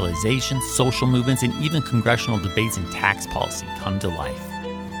industrialization, social movements, and even congressional debates and tax policy come to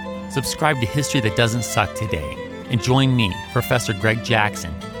life. Subscribe to History That Doesn't Suck today, and join me, Professor Greg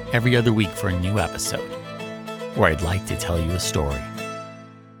Jackson, every other week for a new episode, where I'd like to tell you a story.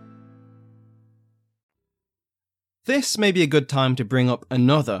 This may be a good time to bring up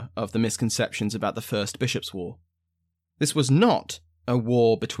another of the misconceptions about the First Bishops' War. This was not a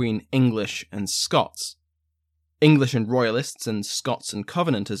war between English and Scots. English and Royalists and Scots and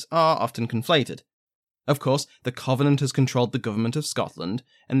Covenanters are often conflated. Of course, the Covenanters controlled the government of Scotland,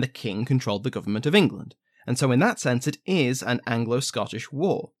 and the King controlled the government of England, and so in that sense it is an Anglo-Scottish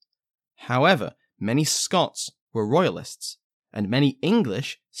war. However, many Scots were Royalists, and many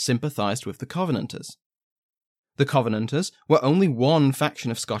English sympathised with the Covenanters. The Covenanters were only one faction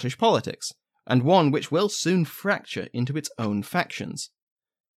of Scottish politics, and one which will soon fracture into its own factions.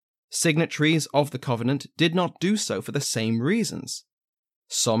 Signatories of the Covenant did not do so for the same reasons.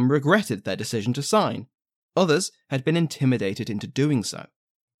 Some regretted their decision to sign, others had been intimidated into doing so.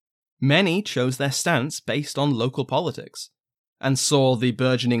 Many chose their stance based on local politics, and saw the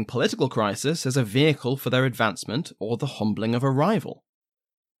burgeoning political crisis as a vehicle for their advancement or the humbling of a rival.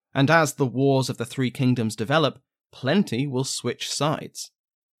 And as the wars of the Three Kingdoms develop, plenty will switch sides.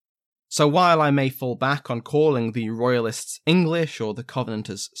 So while I may fall back on calling the Royalists English or the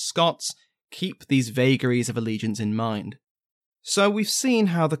Covenanters Scots, keep these vagaries of allegiance in mind. So we've seen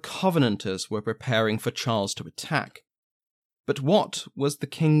how the Covenanters were preparing for Charles to attack. But what was the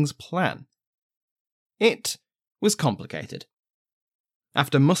king's plan? It was complicated.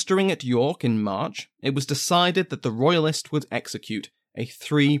 After mustering at York in March, it was decided that the Royalists would execute a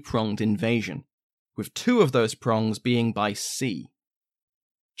three-pronged invasion, with two of those prongs being by sea.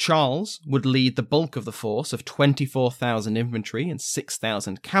 Charles would lead the bulk of the force of 24,000 infantry and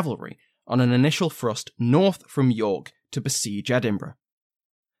 6,000 cavalry on an initial thrust north from York to besiege Edinburgh.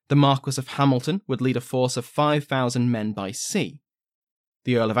 The Marquess of Hamilton would lead a force of 5,000 men by sea.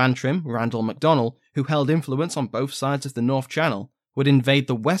 The Earl of Antrim, Randall MacDonald, who held influence on both sides of the North Channel, would invade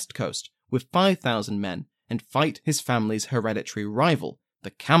the west coast with 5,000 men and fight his family's hereditary rival,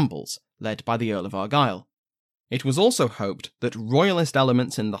 the Campbells, led by the Earl of Argyll. It was also hoped that royalist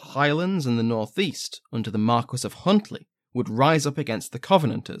elements in the Highlands and the northeast, under the Marquess of Huntly, would rise up against the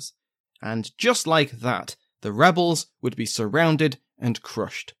Covenanters, and just like that, the rebels would be surrounded and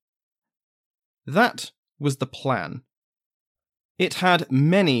crushed. That was the plan. It had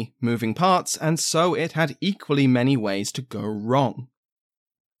many moving parts, and so it had equally many ways to go wrong.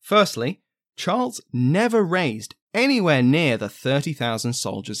 Firstly, Charles never raised anywhere near the 30,000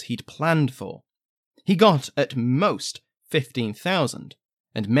 soldiers he'd planned for. He got, at most, 15,000,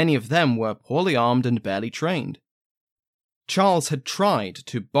 and many of them were poorly armed and barely trained. Charles had tried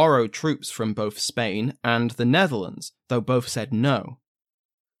to borrow troops from both Spain and the Netherlands, though both said no.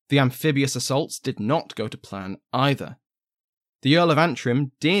 The amphibious assaults did not go to plan either. The Earl of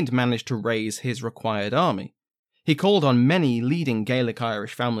Antrim did manage to raise his required army. He called on many leading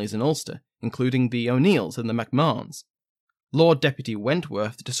Gaelic-Irish families in Ulster, including the O'Neills and the MacMahons. Lord Deputy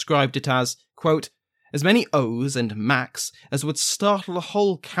Wentworth described it as, quote, as many O's and Macs as would startle a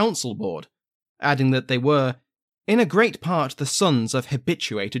whole council board, adding that they were, in a great part the sons of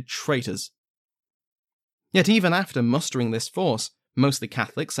habituated traitors. Yet even after mustering this force, mostly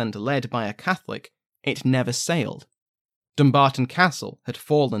Catholics and led by a Catholic, it never sailed. Dumbarton Castle had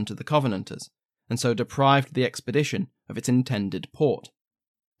fallen to the Covenanters, and so deprived the expedition of its intended port.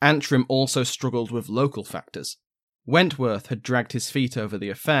 Antrim also struggled with local factors. Wentworth had dragged his feet over the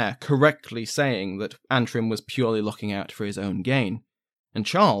affair, correctly saying that Antrim was purely looking out for his own gain, and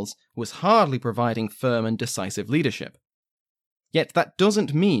Charles was hardly providing firm and decisive leadership. Yet that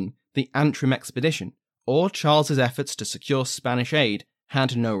doesn't mean the Antrim expedition or Charles's efforts to secure Spanish aid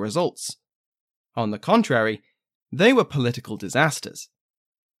had no results. On the contrary, they were political disasters.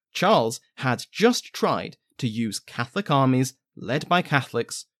 Charles had just tried to use Catholic armies led by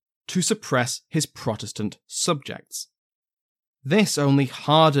Catholics to suppress his Protestant subjects. This only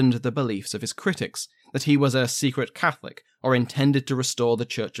hardened the beliefs of his critics that he was a secret Catholic or intended to restore the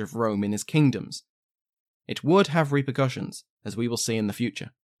Church of Rome in his kingdoms. It would have repercussions, as we will see in the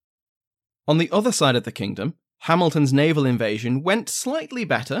future. On the other side of the kingdom, Hamilton's naval invasion went slightly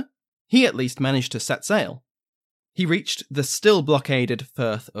better. He at least managed to set sail. He reached the still blockaded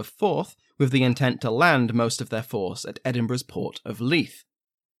Firth of Forth with the intent to land most of their force at Edinburgh's port of Leith.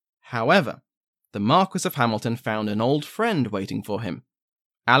 However, the Marquis of Hamilton found an old friend waiting for him,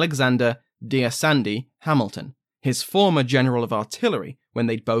 Alexander D'Assandi Hamilton, his former general of artillery when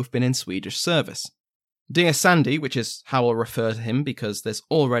they'd both been in Swedish service. D'Assandi, which is how I'll refer to him because there's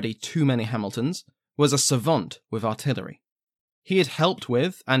already too many Hamiltons, was a savant with artillery. He had helped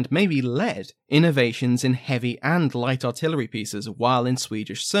with, and maybe led, innovations in heavy and light artillery pieces while in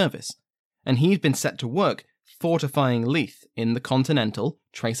Swedish service, and he'd been set to work fortifying Leith in the continental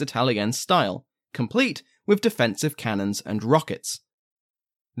Tres Italiens style, complete with defensive cannons and rockets.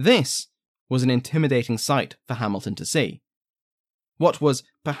 This was an intimidating sight for Hamilton to see. What was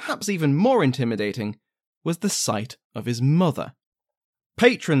perhaps even more intimidating was the sight of his mother.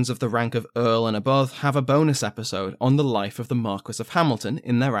 Patrons of the rank of Earl and above have a bonus episode on the life of the Marquis of Hamilton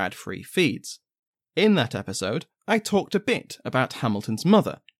in their ad-free feeds. In that episode, I talked a bit about Hamilton's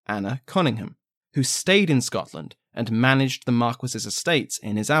mother, Anna Cunningham, who stayed in Scotland and managed the Marquis's estates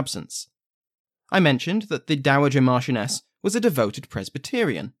in his absence. I mentioned that the Dowager Marchioness was a devoted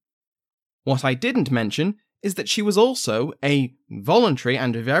Presbyterian. What I didn't mention is that she was also a voluntary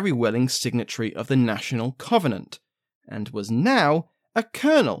and very willing signatory of the National Covenant, and was now a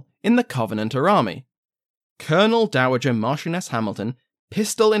colonel in the Covenanter army. Colonel Dowager Marchioness Hamilton,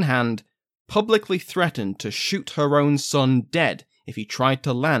 pistol in hand, publicly threatened to shoot her own son dead if he tried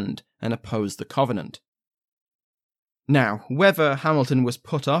to land and oppose the Covenant. Now, whether Hamilton was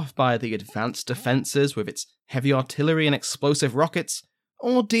put off by the advanced defences with its heavy artillery and explosive rockets,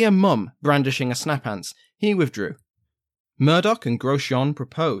 or dear mum brandishing a snap-hands, he withdrew. Murdoch and Grosjean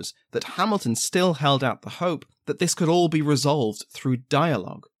propose that Hamilton still held out the hope that this could all be resolved through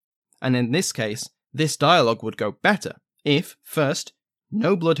dialogue, and in this case, this dialogue would go better if, first,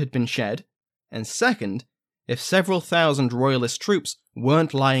 no blood had been shed, and second, if several thousand royalist troops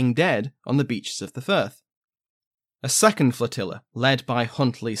weren't lying dead on the beaches of the Firth. A second flotilla, led by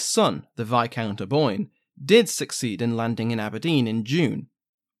Huntly's son, the Viscount Aboyne, did succeed in landing in Aberdeen in June.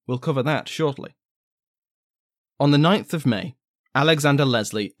 We'll cover that shortly. On the 9th of May, Alexander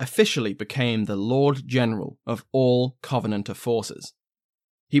Leslie officially became the Lord General of all Covenanter forces.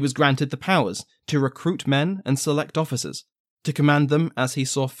 He was granted the powers to recruit men and select officers, to command them as he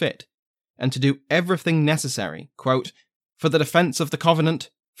saw fit, and to do everything necessary, quote, for the defence of the Covenant,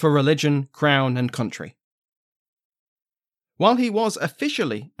 for religion, crown, and country. While he was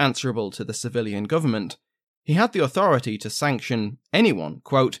officially answerable to the civilian government, he had the authority to sanction anyone,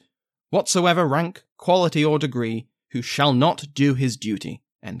 quote, whatsoever rank, quality, or degree, who shall not do his duty,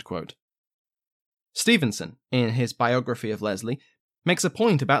 end quote. Stevenson, in his biography of Leslie, makes a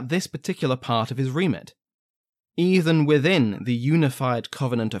point about this particular part of his remit. Even within the unified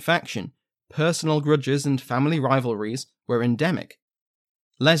Covenanter faction, personal grudges and family rivalries were endemic.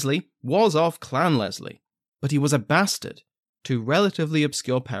 Leslie was of Clan Leslie, but he was a bastard to relatively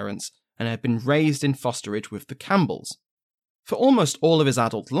obscure parents and had been raised in fosterage with the Campbells. For almost all of his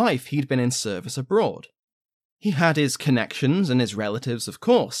adult life, he'd been in service abroad. He had his connections and his relatives, of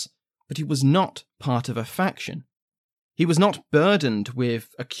course, but he was not part of a faction. He was not burdened with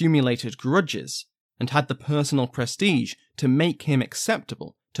accumulated grudges, and had the personal prestige to make him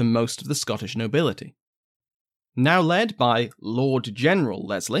acceptable to most of the Scottish nobility. Now led by Lord General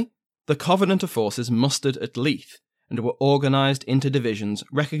Leslie, the Covenanter forces mustered at Leith, and were organised into divisions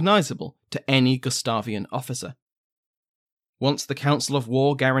recognisable to any Gustavian officer. Once the Council of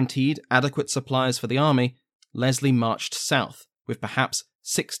War guaranteed adequate supplies for the army, Leslie marched south with perhaps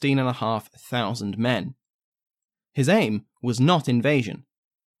 16,500 men. His aim was not invasion.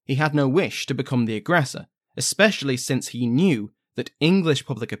 He had no wish to become the aggressor, especially since he knew that English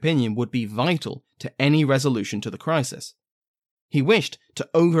public opinion would be vital to any resolution to the crisis. He wished to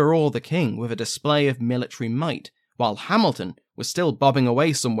overawe the king with a display of military might, while Hamilton was still bobbing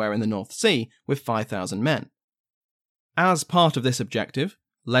away somewhere in the North Sea with 5,000 men. As part of this objective,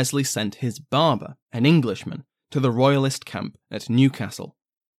 Leslie sent his barber, an Englishman, to the royalist camp at Newcastle.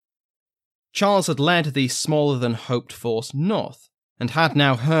 Charles had led the smaller-than-hoped force north, and had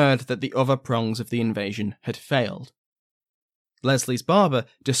now heard that the other prongs of the invasion had failed. Leslie's barber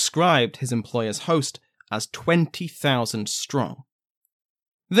described his employer's host as 20,000 strong.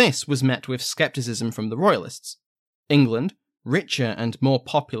 This was met with scepticism from the royalists. England, richer and more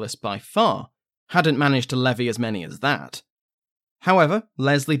populous by far, hadn't managed to levy as many as that. However,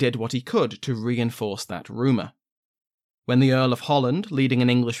 Leslie did what he could to reinforce that rumour. When the Earl of Holland, leading an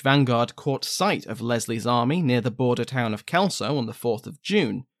English vanguard, caught sight of Leslie's army near the border town of Kelso on the 4th of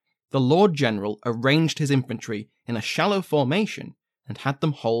June, the Lord General arranged his infantry in a shallow formation and had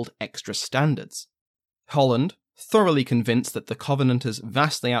them hold extra standards. Holland, thoroughly convinced that the Covenanters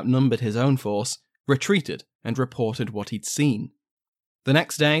vastly outnumbered his own force, retreated and reported what he'd seen. The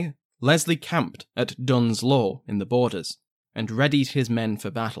next day, Leslie camped at Dunn's Law in the borders and readied his men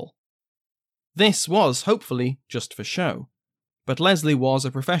for battle. This was, hopefully, just for show, but Leslie was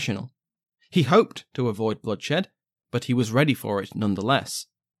a professional. He hoped to avoid bloodshed, but he was ready for it nonetheless.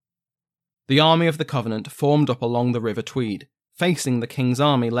 The army of the Covenant formed up along the River Tweed, facing the King's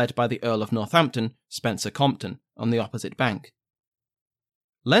army led by the Earl of Northampton, Spencer Compton, on the opposite bank.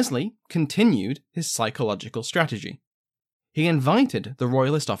 Leslie continued his psychological strategy. He invited the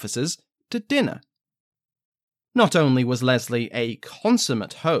royalist officers to dinner. Not only was Leslie a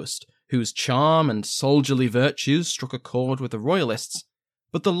consummate host whose charm and soldierly virtues struck a chord with the royalists,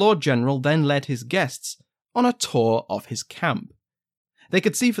 but the Lord General then led his guests on a tour of his camp. They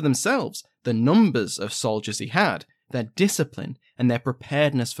could see for themselves the numbers of soldiers he had, their discipline, and their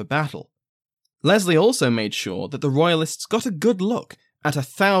preparedness for battle. Leslie also made sure that the royalists got a good look at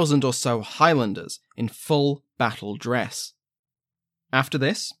 1,000 or so Highlanders in full battle dress. After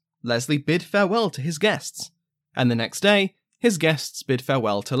this, Leslie bid farewell to his guests, and the next day, his guests bid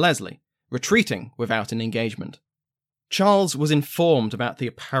farewell to Leslie, retreating without an engagement. Charles was informed about the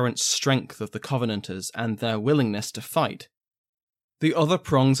apparent strength of the Covenanters and their willingness to fight. The other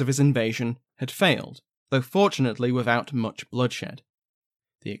prongs of his invasion had failed, though fortunately without much bloodshed.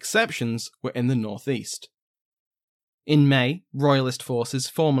 The exceptions were in the northeast. In May, royalist forces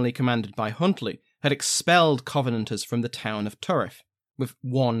formerly commanded by Huntly had expelled Covenanters from the town of Turriff, with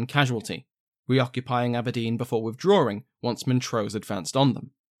one casualty, reoccupying Aberdeen before withdrawing once Montrose advanced on them.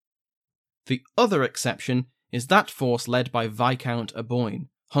 The other exception is that force led by Viscount Aboyne,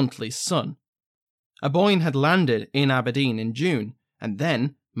 Huntly's son. Aboyne had landed in Aberdeen in June, and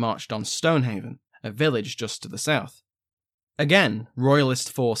then marched on Stonehaven, a village just to the south. Again,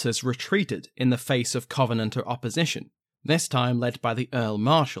 royalist forces retreated in the face of Covenanter opposition, this time led by the Earl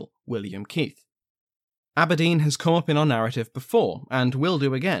Marshal, William Keith. Aberdeen has come up in our narrative before, and will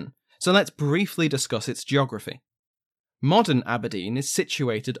do again, so let's briefly discuss its geography. Modern Aberdeen is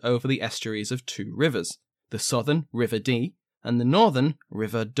situated over the estuaries of two rivers, the southern River Dee and the northern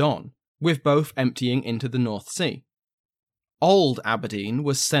River Don, with both emptying into the North Sea. Old Aberdeen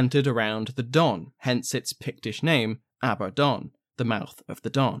was centred around the Don, hence its Pictish name, Aberdon, the mouth of the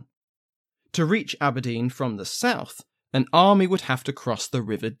Don. To reach Aberdeen from the south, an army would have to cross the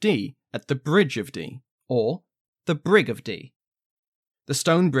River Dee at the Bridge of Dee, or the Brig of Dee. The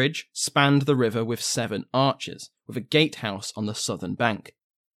stone bridge spanned the river with 7 arches, with a gatehouse on the southern bank.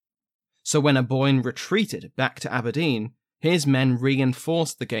 So when Aboyne retreated back to Aberdeen, his men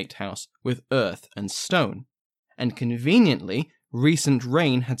reinforced the gatehouse with earth and stone, and conveniently, recent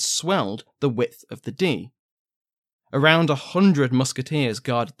rain had swelled the width of the Dee. Around 100 musketeers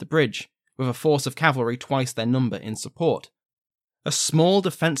guarded the bridge, with a force of cavalry twice their number in support. A small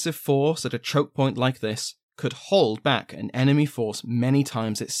defensive force at a choke point like this could hold back an enemy force many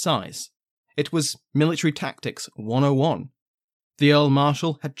times its size. It was military tactics 101. The Earl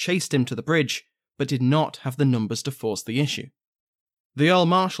Marshal had chased him to the bridge, but did not have the numbers to force the issue. The Earl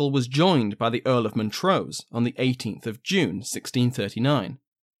Marshal was joined by the Earl of Montrose on the 18th of June, 1639.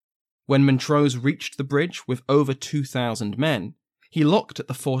 When Montrose reached the bridge with over 2,000 men, he looked at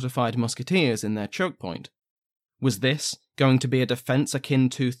the fortified musketeers in their choke point. Was this going to be a defence akin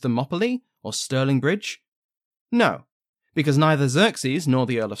to Thermopylae or Stirling Bridge? No, because neither Xerxes nor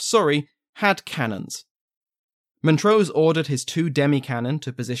the Earl of Surrey had cannons. Montrose ordered his 2 demi-cannon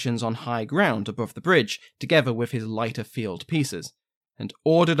to positions on high ground above the bridge, together with his lighter field pieces, and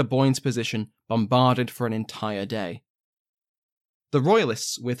ordered a Boyne's position bombarded for an entire day. The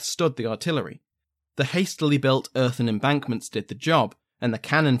Royalists withstood the artillery. The hastily built earthen embankments did the job, and the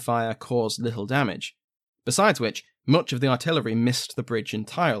cannon fire caused little damage, besides which much of the artillery missed the bridge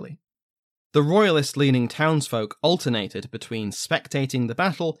entirely. The Royalist-leaning townsfolk alternated between spectating the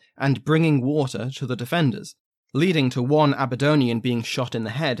battle and bringing water to the defenders, leading to one Aberdonian being shot in the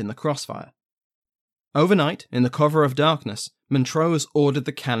head in the crossfire. Overnight, in the cover of darkness, Montrose ordered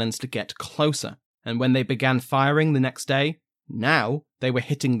the cannons to get closer, and when they began firing the next day, now they were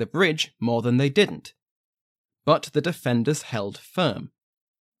hitting the bridge more than they didn't. But the defenders held firm.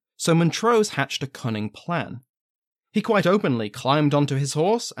 So Montrose hatched a cunning plan. He quite openly climbed onto his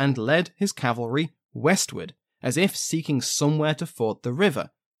horse and led his cavalry westward, as if seeking somewhere to ford the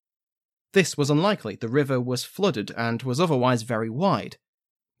river. This was unlikely. The river was flooded and was otherwise very wide.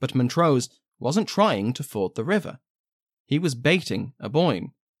 But Montrose wasn't trying to ford the river. He was baiting a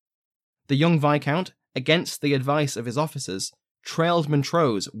Boyne. The young Viscount, against the advice of his officers, trailed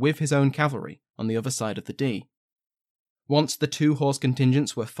Montrose with his own cavalry on the other side of the Dee. Once the 2-horse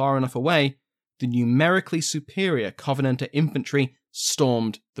contingents were far enough away, the numerically superior Covenanter infantry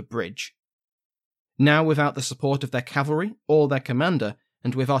stormed the bridge. Now without the support of their cavalry or their commander,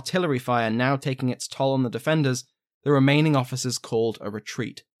 and with artillery fire now taking its toll on the defenders, the remaining officers called a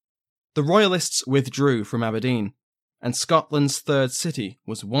retreat. The Royalists withdrew from Aberdeen, and Scotland's third city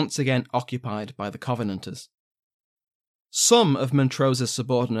was once again occupied by the Covenanters. Some of Montrose's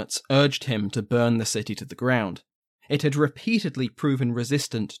subordinates urged him to burn the city to the ground. It had repeatedly proven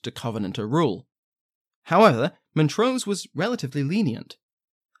resistant to Covenanter rule. However, Montrose was relatively lenient.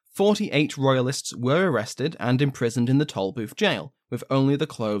 48 Royalists were arrested and imprisoned in the Tolbooth jail, with only the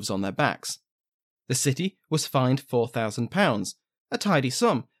clothes on their backs. The city was fined £4,000, a tidy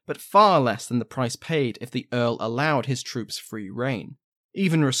sum, but far less than the price paid if the Earl allowed his troops free rein.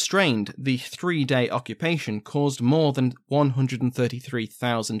 Even restrained, the 3-day occupation caused more than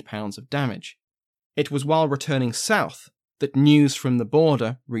 £133,000 of damage. It was while returning south that news from the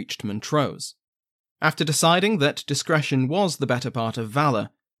border reached Montrose. After deciding that discretion was the better part of valour,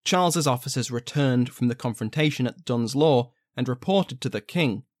 Charles's officers returned from the confrontation at Dunn's Law and reported to the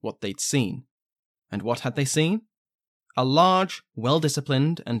king what they'd seen. And what had they seen? A large,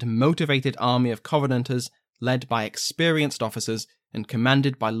 well-disciplined and motivated army of Covenanters led by experienced officers and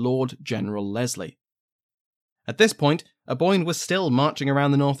commanded by Lord General Leslie. At this point, Aboyne was still marching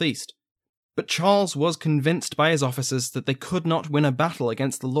around the northeast, but Charles was convinced by his officers that they could not win a battle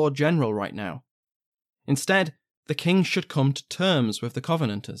against the Lord General right now. Instead, the king should come to terms with the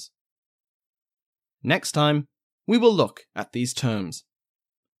Covenanters. Next time, we will look at these terms.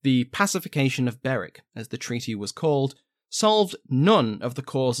 The Pacification of Berwick, as the treaty was called, solved none of the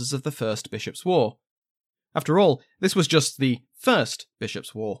causes of the First Bishops' War. After all, this was just the First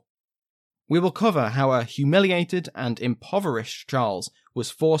Bishops' War. We will cover how a humiliated and impoverished Charles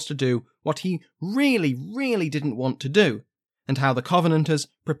was forced to do what he really didn't want to do, and how the Covenanters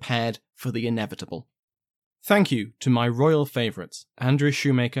prepared for the inevitable. Thank you to my royal favourites, Andrew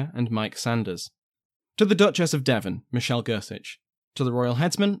Shoemaker and Mike Sanders. To the Duchess of Devon, Michelle Gersich. To the Royal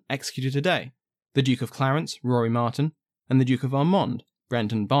Headsman, executed today, the Duke of Clarence, Rory Martin, and the Duke of Ormond,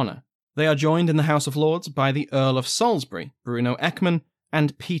 Brendan Bonner. They are joined in the House of Lords by the Earl of Salisbury, Bruno Ekman,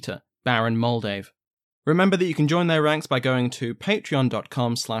 and Peter, Baron Moldave. Remember that you can join their ranks by going to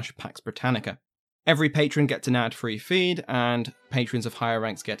patreon.com/Pax Britannica. Every patron gets an ad-free feed, and patrons of higher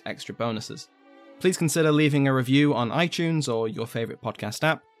ranks get extra bonuses. Please consider leaving a review on iTunes or your favourite podcast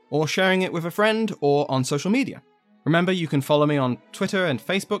app, or sharing it with a friend or on social media. Remember, you can follow me on Twitter and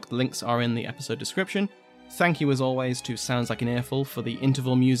Facebook, the links are in the episode description. Thank you as always to Sounds Like an Earful for the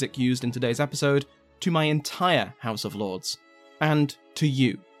interval music used in today's episode, to my entire House of Lords, and to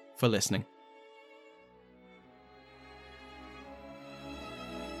you for listening.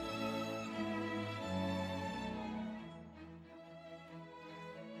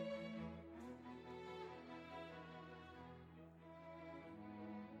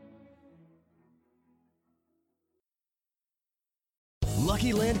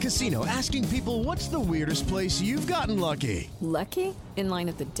 Lucky Land Casino, asking people, what's the weirdest place you've gotten lucky? Lucky? In line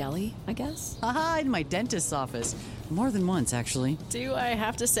at the deli, I guess? Aha, in my dentist's office. More than once, actually. Do I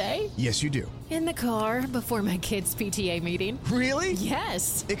have to say? Yes, you do. In the car before my kids' PTA meeting. Really?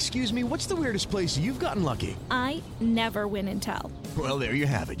 Yes. Excuse me, what's the weirdest place you've gotten lucky? I never win and tell. Well, there you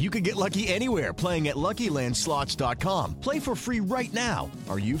have it. You can get lucky anywhere, playing at LuckyLandSlots.com. Play for free right now.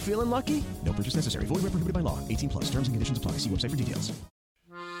 Are you feeling lucky? No purchase necessary. Void where prohibited by law. 18+. Terms and conditions apply. See website for details.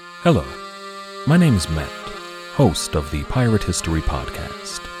 Hello, my name is Matt, host of the Pirate History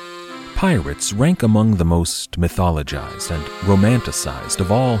Podcast. Pirates rank among the most mythologized and romanticized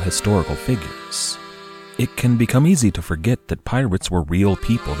of all historical figures. It can become easy to forget that pirates were real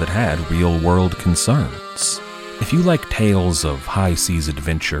people that had real-world concerns. If you like tales of high-seas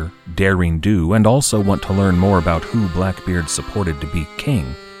adventure, daring do, and also want to learn more about who Blackbeard supported to be king,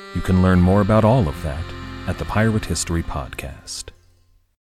 you can learn more about all of that at the Pirate History Podcast.